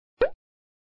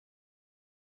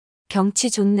 경치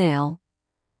좋네요.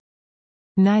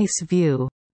 Nice view.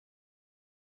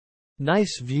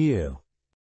 Nice view.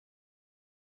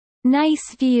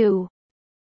 Nice view.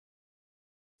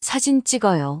 사진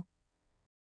찍어요.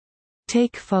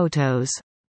 Take photos.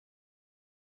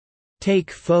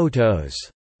 Take photos.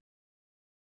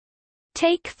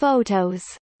 Take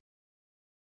photos.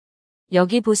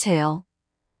 여기 보세요.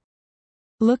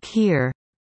 Look here.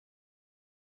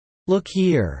 Look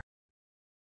here.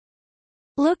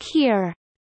 Look here.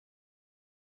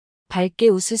 밝게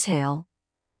웃으세요.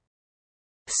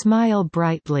 Smile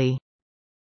brightly.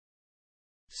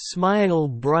 Smile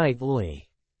brightly.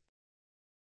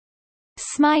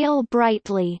 Smile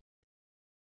brightly.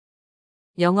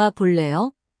 영화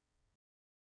볼래요?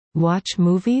 Watch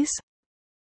movies?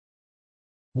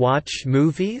 Watch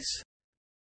movies?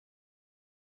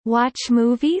 Watch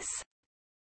movies?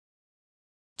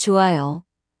 좋아요.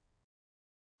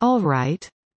 All right.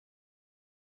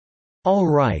 All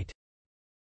right.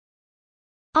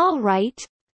 All right.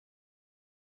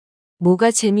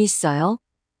 뭐가 재미있어요?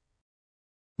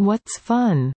 What's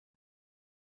fun?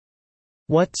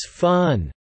 What's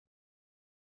fun?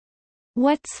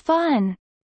 What's fun?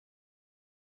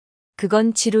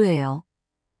 그건 지루해요.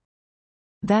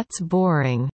 That's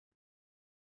boring.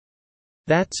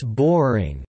 That's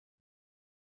boring.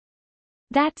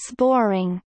 That's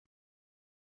boring.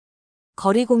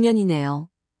 거리 공연이네요.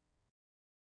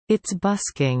 It's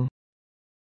busking.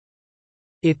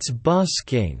 It's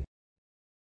busking.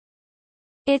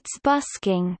 It's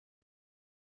busking.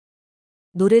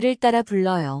 노래를 따라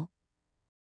불러요.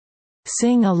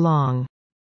 Sing along.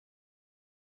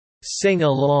 Sing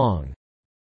along.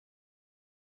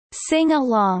 Sing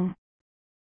along.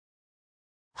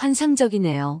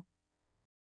 환상적이네요.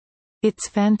 It's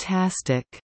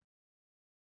fantastic.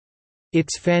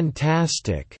 It's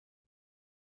fantastic.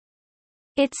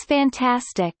 It's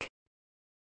fantastic.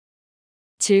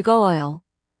 즐거워요.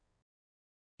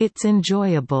 It's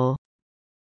enjoyable.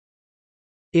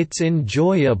 It's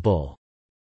enjoyable.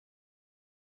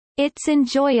 It's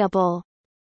enjoyable.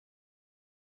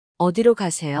 어디로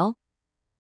가세요?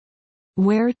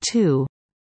 Where to?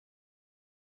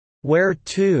 Where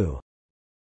to?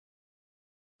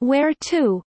 Where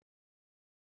to?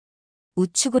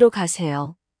 우측으로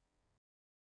가세요.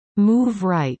 Move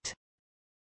right.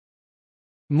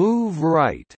 Move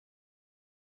right.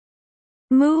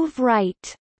 Move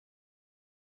right.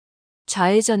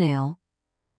 좌회전해요.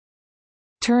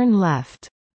 Turn left.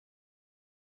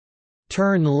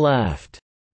 Turn left.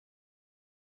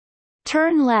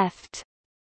 Turn left.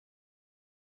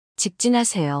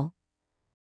 직진하세요.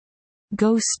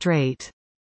 Go straight.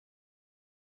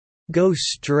 Go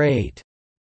straight.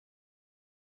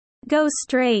 Go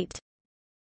straight.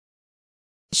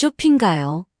 쇼핑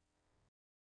가요.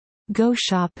 Go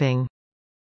shopping.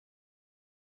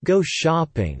 Go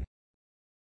shopping.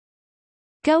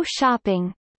 Go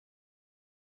shopping.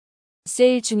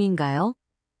 세일 중인가요?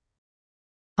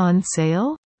 On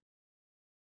sale?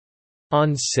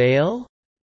 On sale?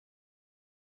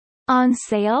 On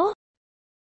sale?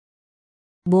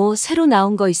 뭐 새로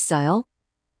나온 거 있어요?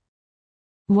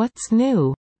 What's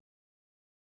new?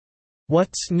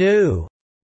 What's new?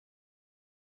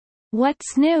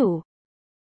 What's new?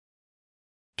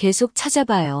 계속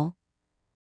찾아봐요.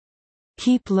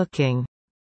 Keep looking.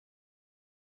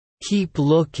 Keep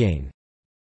looking.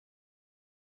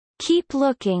 Keep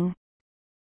looking.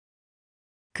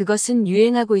 그것은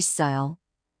유행하고 있어요.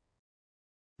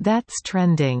 That's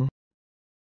trending.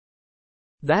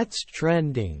 That's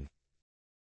trending.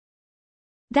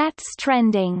 That's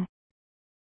trending.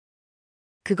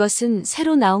 그것은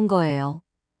새로 나온 거예요.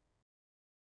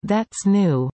 That's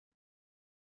new.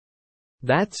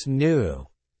 That's new.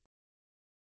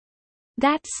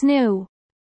 That's new.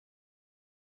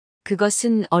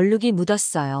 그것은 얼룩이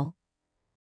묻었어요.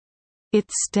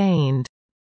 It's stained.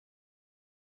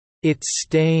 It's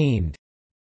stained.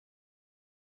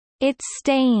 It's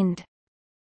stained.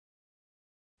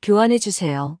 교환해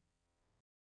주세요.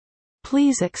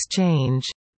 Please exchange.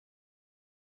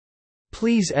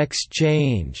 Please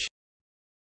exchange.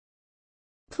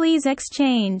 Please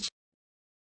exchange.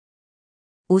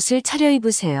 옷을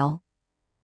차려입으세요.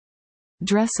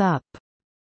 Dress up.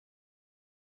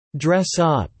 Dress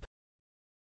up.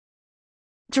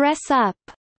 Dress up.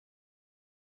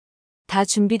 다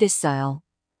준비됐어요.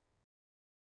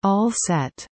 All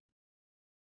set.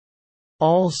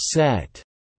 All set.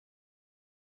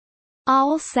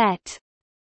 All set.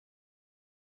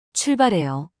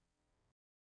 출발해요.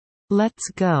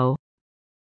 Let's go.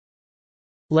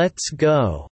 Let's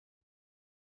go.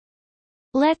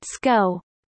 Let's go.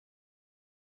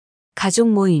 가족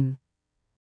모임.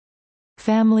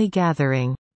 Family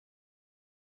gathering.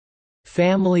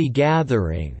 Family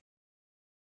gathering.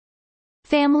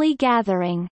 Family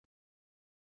gathering.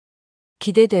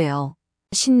 기대돼요.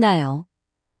 신나요.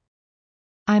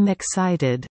 I'm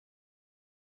excited.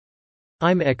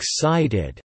 I'm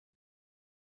excited.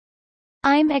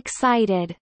 I'm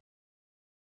excited.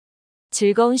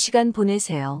 즐거운 시간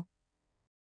보내세요.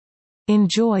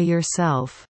 Enjoy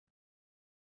yourself.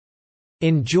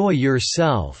 Enjoy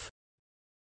yourself.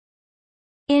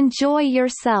 Enjoy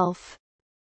yourself.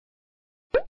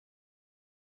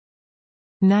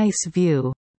 Nice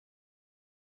view.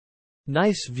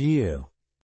 Nice view.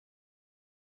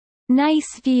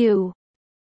 Nice view.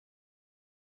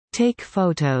 Take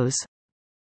photos.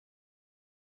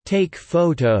 Take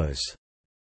photos.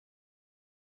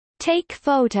 Take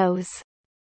photos.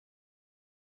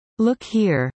 Look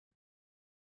here.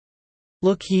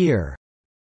 Look here.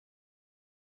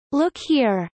 Look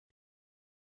here.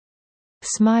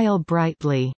 Smile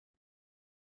brightly.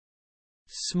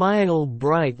 Smile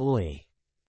brightly.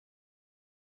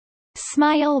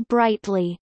 Smile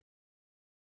brightly.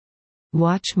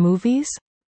 Watch movies?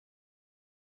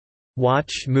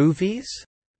 Watch movies?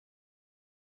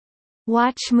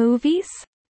 Watch movies?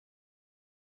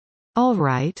 All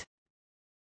right.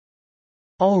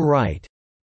 All right.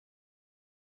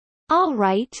 All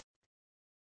right.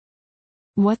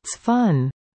 What's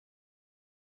fun?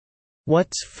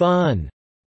 What's fun?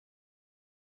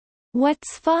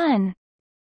 What's fun?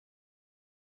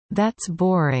 That's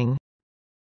boring.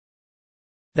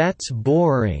 That's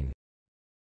boring.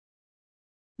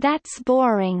 That's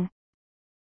boring.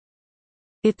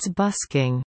 It's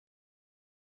busking.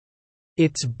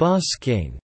 It's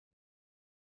busking.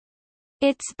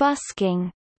 It's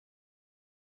busking.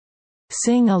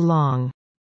 Sing along.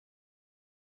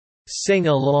 Sing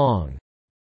along.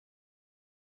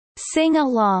 Sing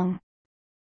along.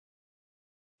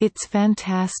 It's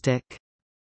fantastic.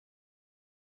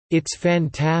 It's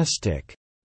fantastic.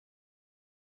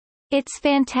 It's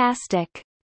fantastic.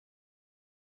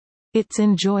 It's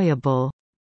enjoyable.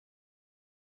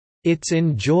 It's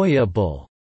enjoyable.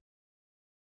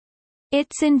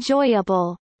 It's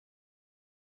enjoyable.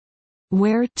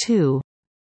 Where to?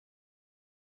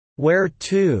 Where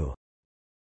to?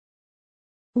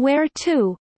 Where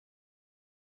to?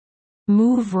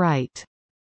 Move right.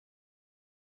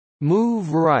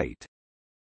 Move right.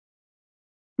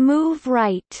 Move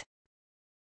right.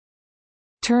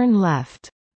 Turn left.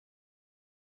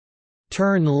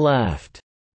 Turn left.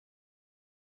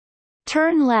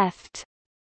 Turn left.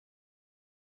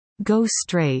 Go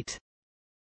straight.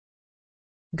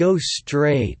 Go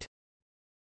straight.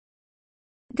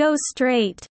 Go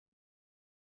straight.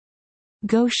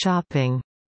 Go shopping.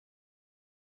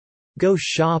 Go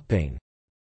shopping.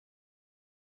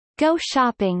 Go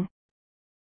shopping.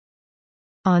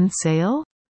 On sale?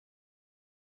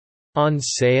 On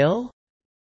sale?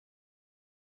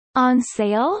 On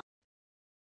sale?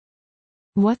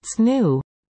 What's new?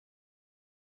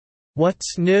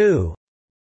 What's new?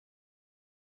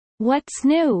 What's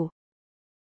new?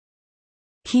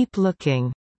 Keep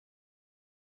looking.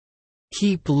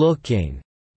 Keep looking.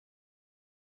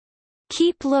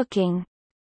 Keep looking.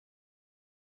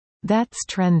 That's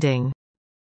trending.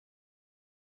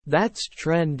 That's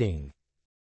trending.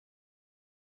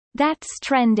 That's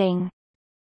trending.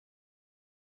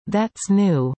 That's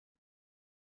new.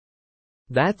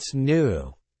 That's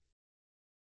new.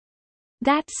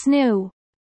 That's new.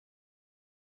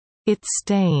 It's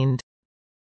stained.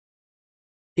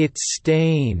 It's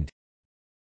stained.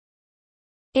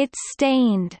 It's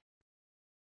stained.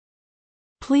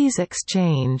 Please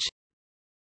exchange.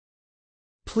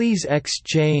 Please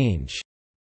exchange.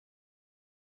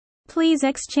 Please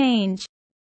exchange.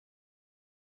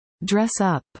 Dress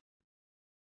up.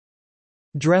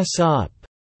 Dress up.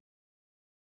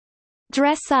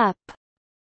 Dress up.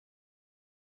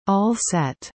 All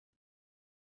set.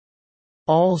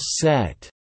 All set.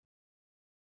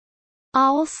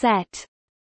 All set.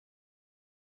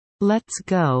 Let's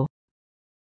go.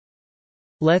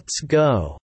 Let's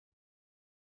go.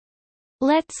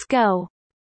 Let's go.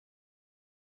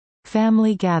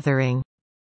 Family gathering.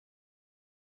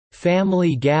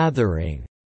 Family gathering.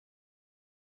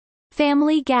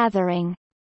 Family gathering.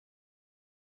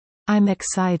 I'm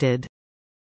excited.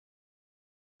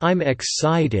 I'm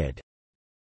excited.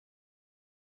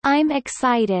 I'm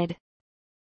excited.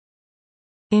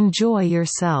 Enjoy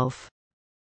yourself.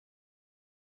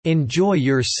 Enjoy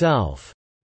yourself.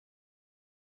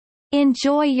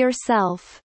 Enjoy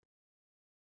yourself.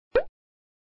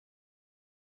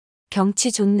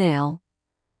 경치 좋네요.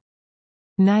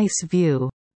 Nice view.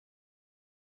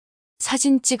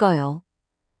 사진 찍어요.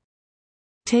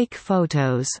 Take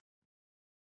photos.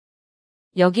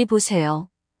 여기 보세요.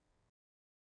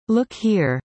 Look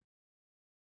here.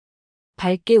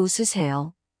 밝게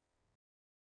웃으세요.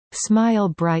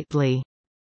 Smile brightly.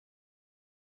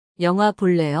 영화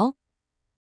볼래요?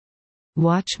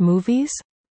 Watch movies?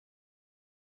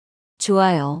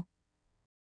 좋아요.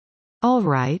 All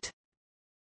right.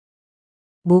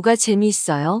 뭐가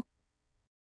재미있어요?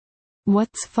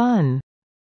 What's fun?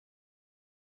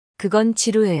 그건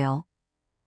지루해요.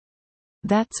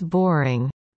 That's boring.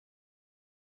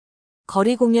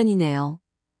 거리 공연이네요.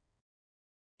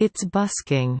 It's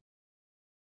busking.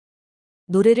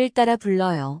 노래를 따라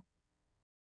불러요.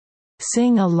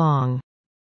 Sing along.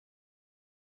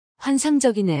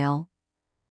 환상적이네요.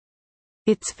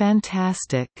 It's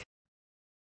fantastic.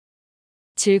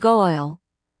 즐거워요.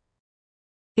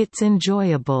 It's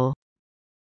enjoyable.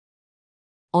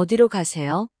 어디로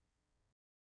가세요?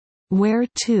 Where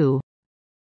to?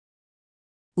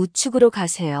 우측으로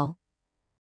가세요.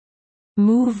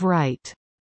 Move right.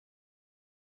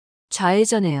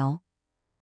 좌회전해요.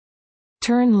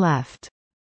 Turn left.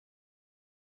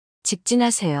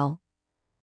 직진하세요.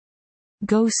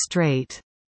 Go straight.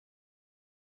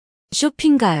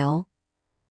 쇼핑 가요.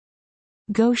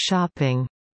 Go shopping.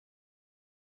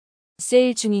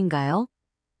 세일 중인가요?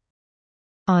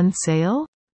 On sale?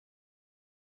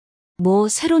 뭐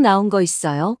새로 나온 거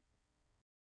있어요?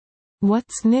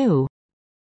 What's new?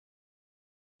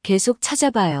 계속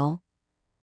찾아봐요.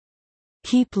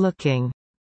 Keep looking.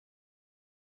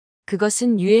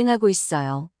 그것은 유행하고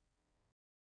있어요.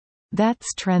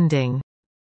 That's trending.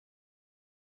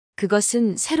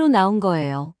 그것은 새로 나온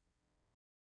거예요.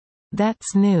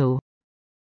 That's new.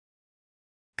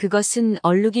 그것은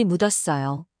얼룩이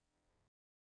묻었어요.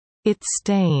 It's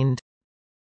stained.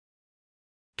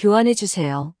 교환해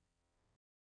주세요.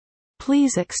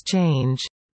 Please exchange.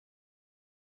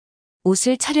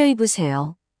 옷을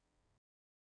차려입으세요.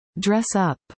 Dress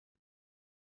up.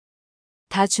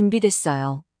 다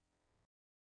준비됐어요.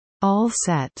 All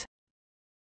set.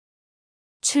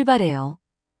 출발해요.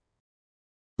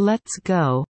 Let's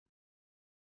go.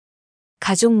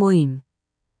 가족 모임.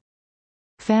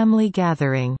 Family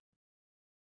gathering.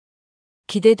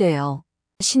 기대돼요.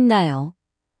 신나요.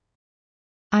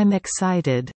 I'm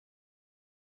excited.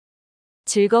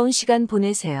 즐거운 시간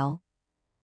보내세요.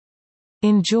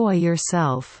 Enjoy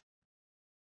yourself.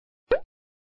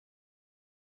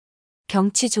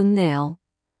 경치 좋네요.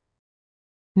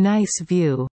 Nice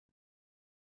view.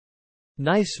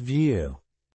 Nice view.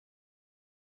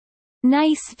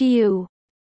 Nice view.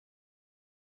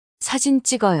 사진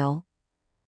찍어요.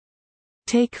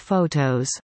 Take photos.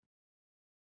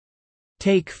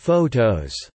 Take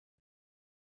photos.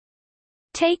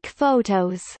 Take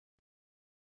photos.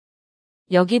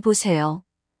 여기 보세요.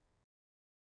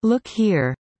 Look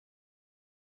here.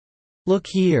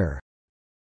 Look here.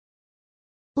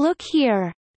 Look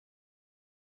here.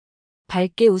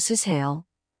 밝게 웃으세요.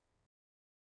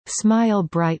 Smile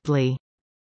brightly.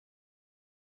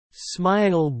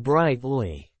 Smile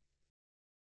brightly.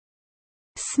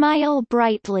 Smile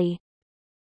brightly.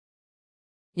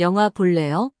 영화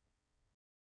볼래요?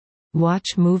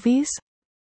 Watch movies?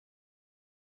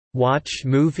 Watch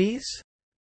movies?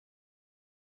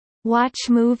 Watch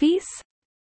movies?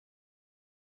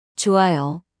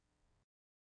 좋아요.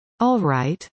 All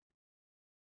right.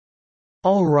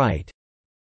 All right.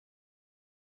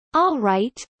 All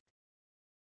right.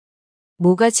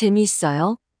 뭐가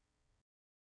재미있어요?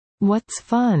 What's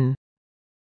fun?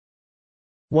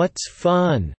 What's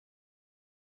fun?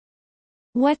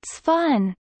 What's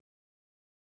fun?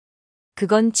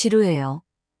 그건 지루해요.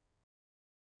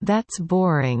 That's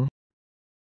boring.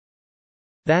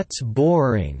 That's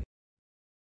boring.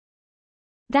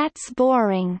 That's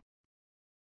boring.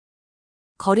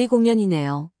 거리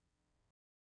공연이네요.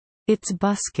 It's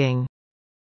busking.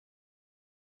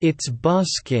 It's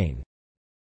busking.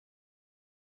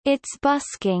 It's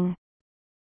busking.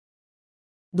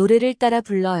 노래를 따라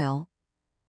불러요.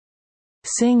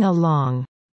 Sing along.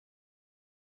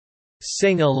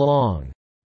 Sing along.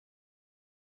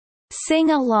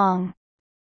 Sing along.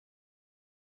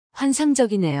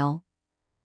 환상적이네요.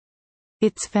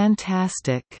 It's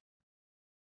fantastic.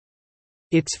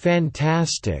 It's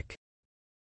fantastic.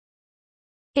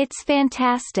 It's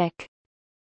fantastic.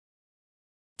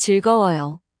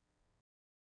 즐거워요.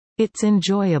 It's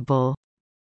enjoyable.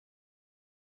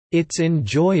 It's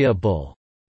enjoyable.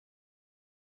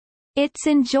 It's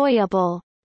enjoyable.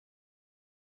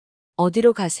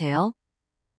 어디로 가세요?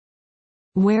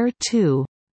 Where to?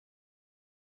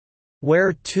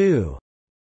 Where to?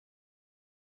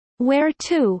 Where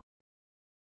to?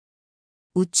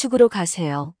 우측으로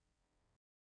가세요.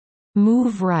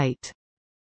 Move right.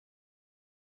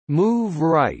 Move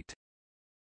right.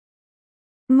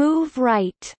 Move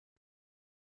right.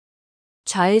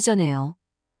 좌회전해요.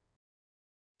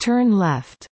 Turn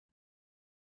left.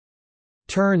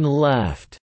 Turn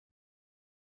left.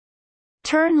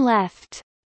 Turn left.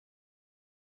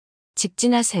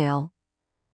 직진하세요.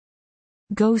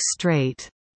 Go straight.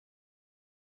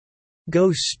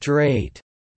 Go straight.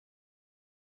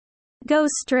 Go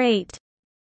straight.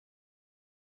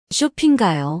 쇼핑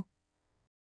가요.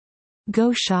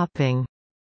 Go shopping.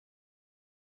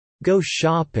 Go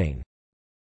shopping.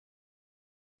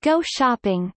 Go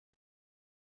shopping.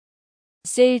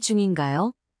 세일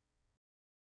중인가요?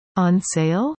 On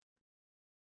sale?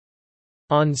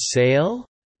 On sale?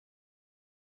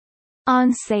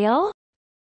 On sale?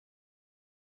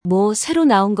 뭐 새로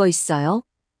나온 거 있어요?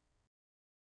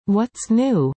 What's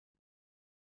new?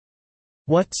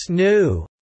 What's new?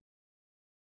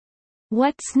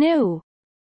 What's new?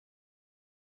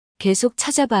 계속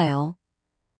찾아봐요.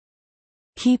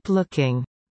 Keep looking.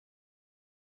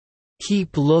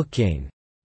 Keep looking.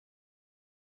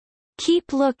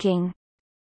 Keep looking.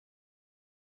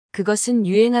 그것은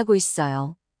유행하고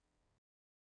있어요.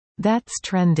 That's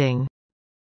trending.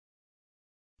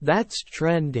 That's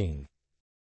trending.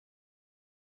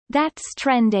 That's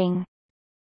trending.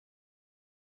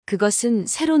 그것은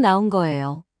새로 나온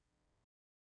거예요.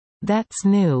 That's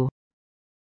new.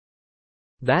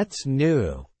 That's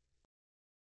new.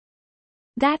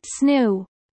 That's new.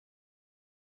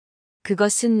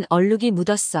 그것은 얼룩이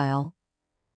묻었어요.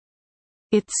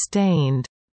 It's stained.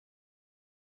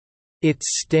 It's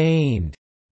stained.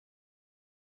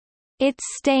 It's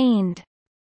stained.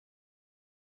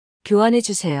 교환해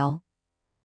주세요.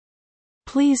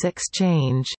 Please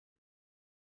exchange.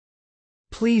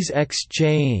 Please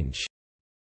exchange.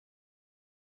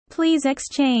 Please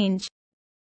exchange.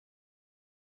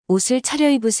 옷을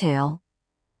차려입으세요.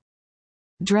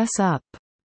 Dress up.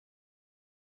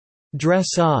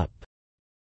 Dress up.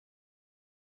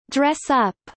 Dress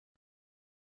up.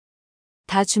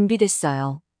 다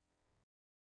준비됐어요.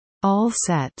 All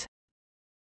set.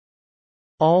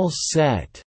 All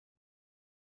set.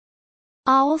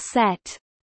 All set.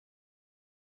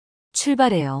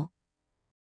 출발해요.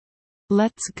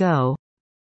 Let's go.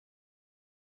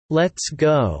 Let's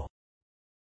go.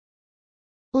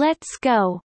 Let's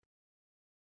go.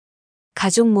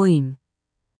 가족 모임.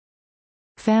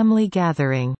 Family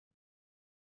gathering.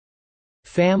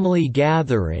 Family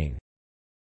gathering.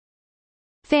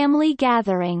 Family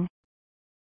gathering.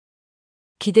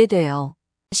 기대돼요.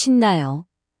 신나요.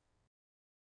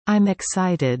 I'm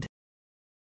excited.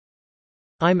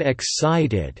 I'm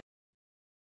excited.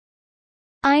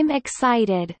 I'm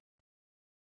excited.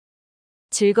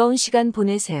 즐거운 시간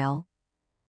보내세요.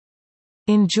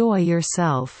 Enjoy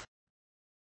yourself.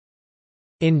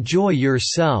 Enjoy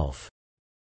yourself.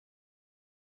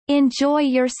 Enjoy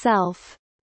yourself.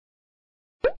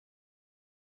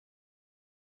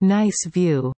 Nice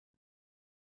view.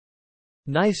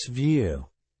 Nice view.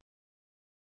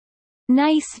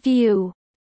 Nice view.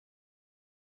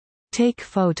 Take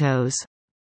photos.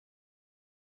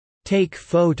 Take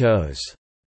photos.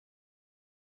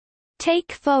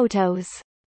 Take photos.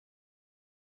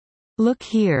 Look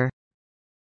here.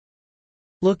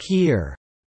 Look here.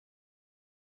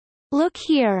 Look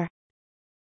here.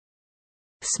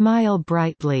 Smile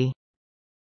brightly.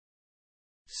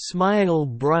 Smile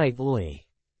brightly.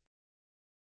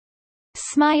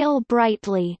 Smile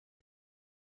brightly.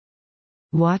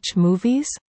 Watch movies?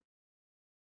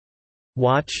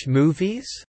 Watch movies?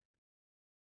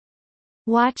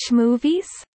 Watch movies?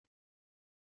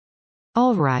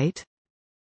 All right.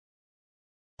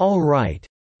 All right.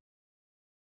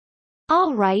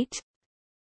 All right.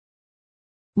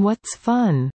 What's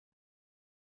fun?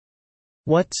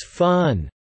 What's fun?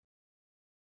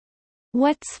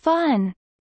 What's fun?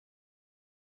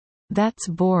 That's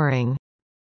boring.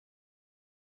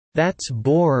 That's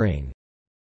boring.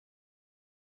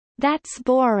 That's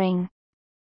boring.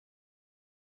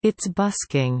 It's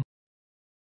busking.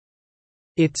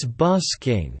 It's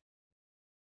busking.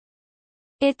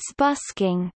 It's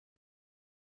busking.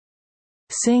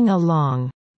 Sing along.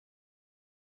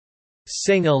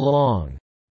 Sing along.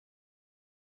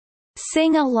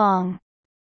 Sing along.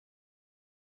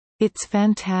 It's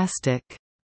fantastic.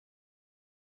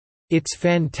 It's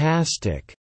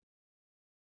fantastic.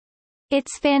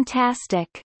 It's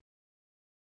fantastic.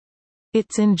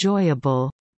 It's enjoyable.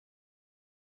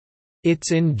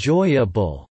 It's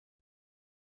enjoyable.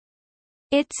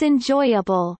 It's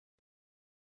enjoyable.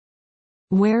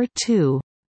 Where to?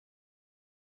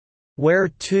 Where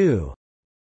to?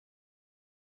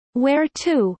 Where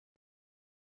to?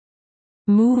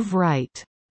 Move right.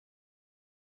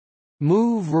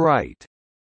 Move right.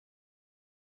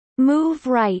 Move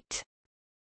right.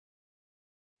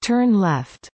 Turn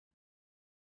left.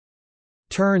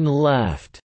 Turn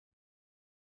left.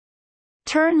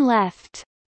 Turn left.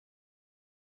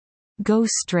 Go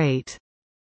straight.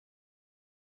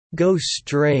 Go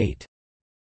straight.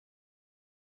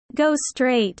 Go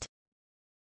straight.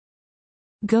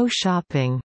 Go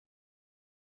shopping.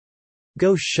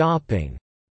 Go shopping.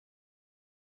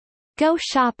 Go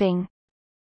shopping.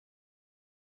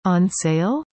 On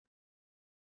sale?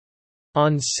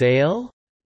 On sale?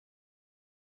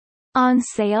 On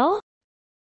sale?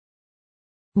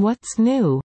 What's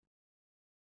new?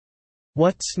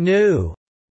 What's new?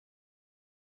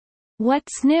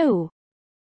 What's new?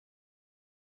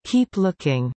 Keep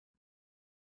looking.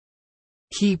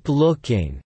 Keep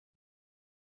looking.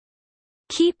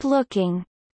 Keep looking.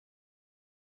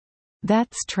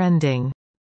 That's trending.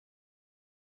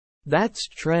 That's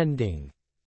trending.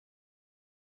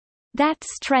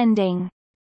 That's trending.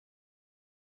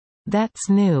 That's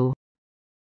new.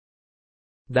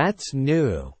 That's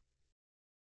new.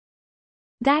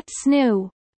 That's new.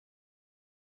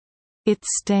 It's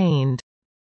stained.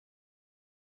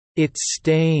 It's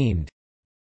stained.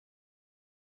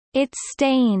 It's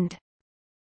stained.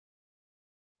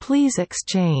 Please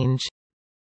exchange.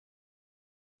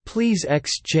 Please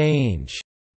exchange.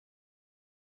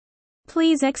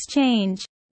 Please exchange.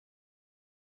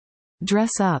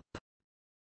 Dress up.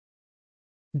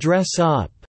 Dress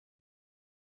up.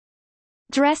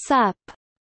 Dress up.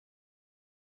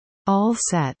 All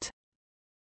set.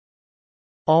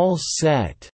 All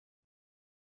set.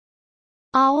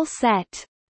 All set.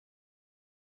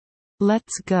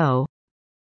 Let's go.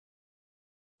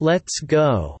 Let's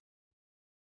go.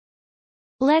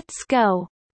 Let's go.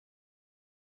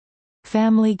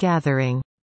 Family gathering.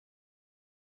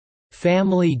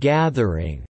 Family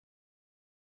gathering.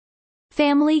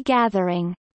 Family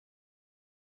gathering.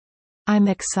 I'm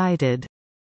excited.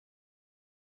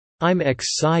 I'm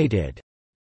excited.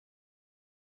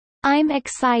 I'm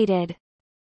excited.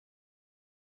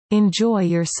 Enjoy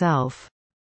yourself.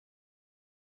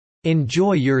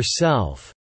 Enjoy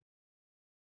yourself.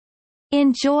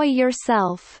 Enjoy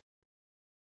yourself.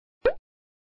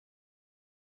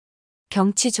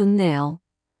 경치 좋네요.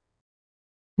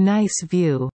 Nice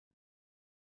view.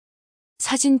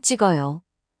 사진 찍어요.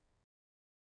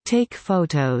 Take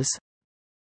photos.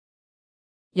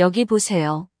 여기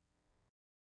보세요.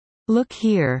 Look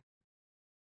here.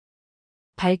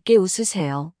 밝게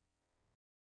웃으세요.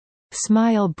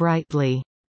 Smile brightly.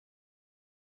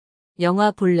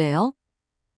 영화 볼래요?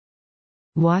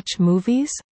 Watch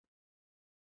movies?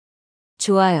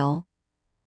 좋아요.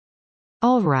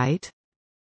 All right.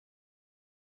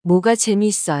 뭐가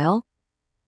재미있어요?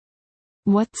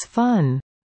 What's fun?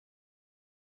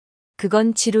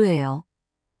 그건 지루해요.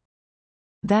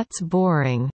 That's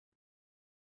boring.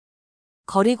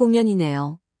 거리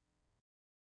공연이네요.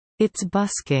 It's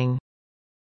busking.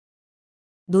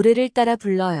 노래를 따라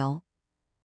불러요.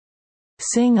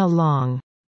 Sing along.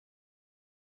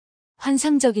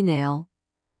 환상적이네요.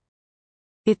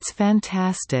 It's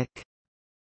fantastic.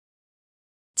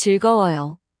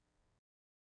 즐거워요.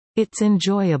 It's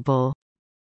enjoyable.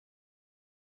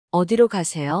 어디로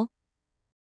가세요?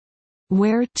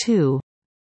 Where to?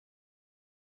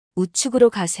 우측으로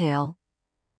가세요.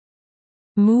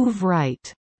 Move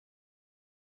right.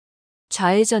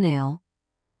 좌회전해요.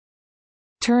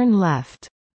 Turn left.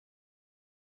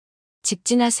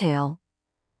 직진하세요.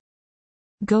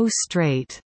 Go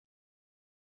straight.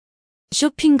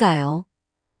 쇼핑 가요.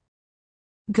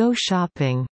 Go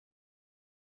shopping.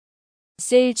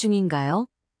 세일 중인가요?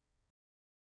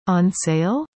 On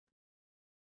sale?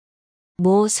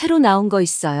 뭐 새로 나온 거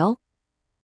있어요?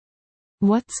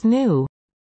 What's new?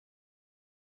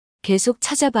 계속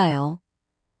찾아봐요.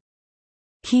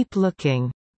 Keep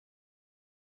looking.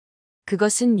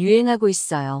 그것은 유행하고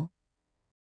있어요.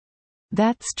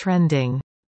 That's trending.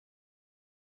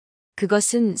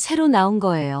 그것은 새로 나온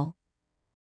거예요.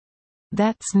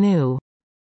 That's new.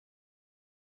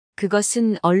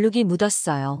 그것은 얼룩이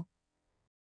묻었어요.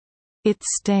 It's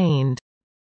stained.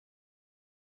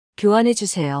 교환해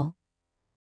주세요.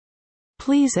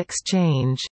 Please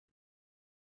exchange.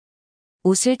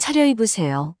 옷을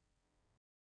차려입으세요.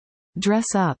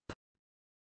 Dress up.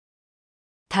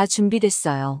 다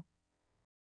준비됐어요.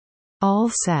 All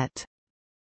set.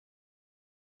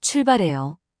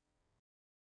 출발해요.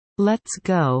 Let's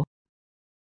go.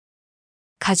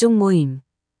 가족 모임.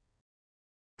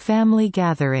 Family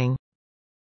gathering.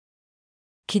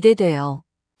 기대돼요.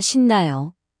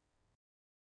 신나요.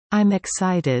 I'm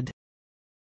excited.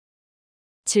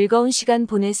 즐거운 시간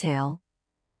보내세요.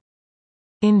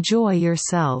 Enjoy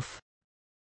yourself.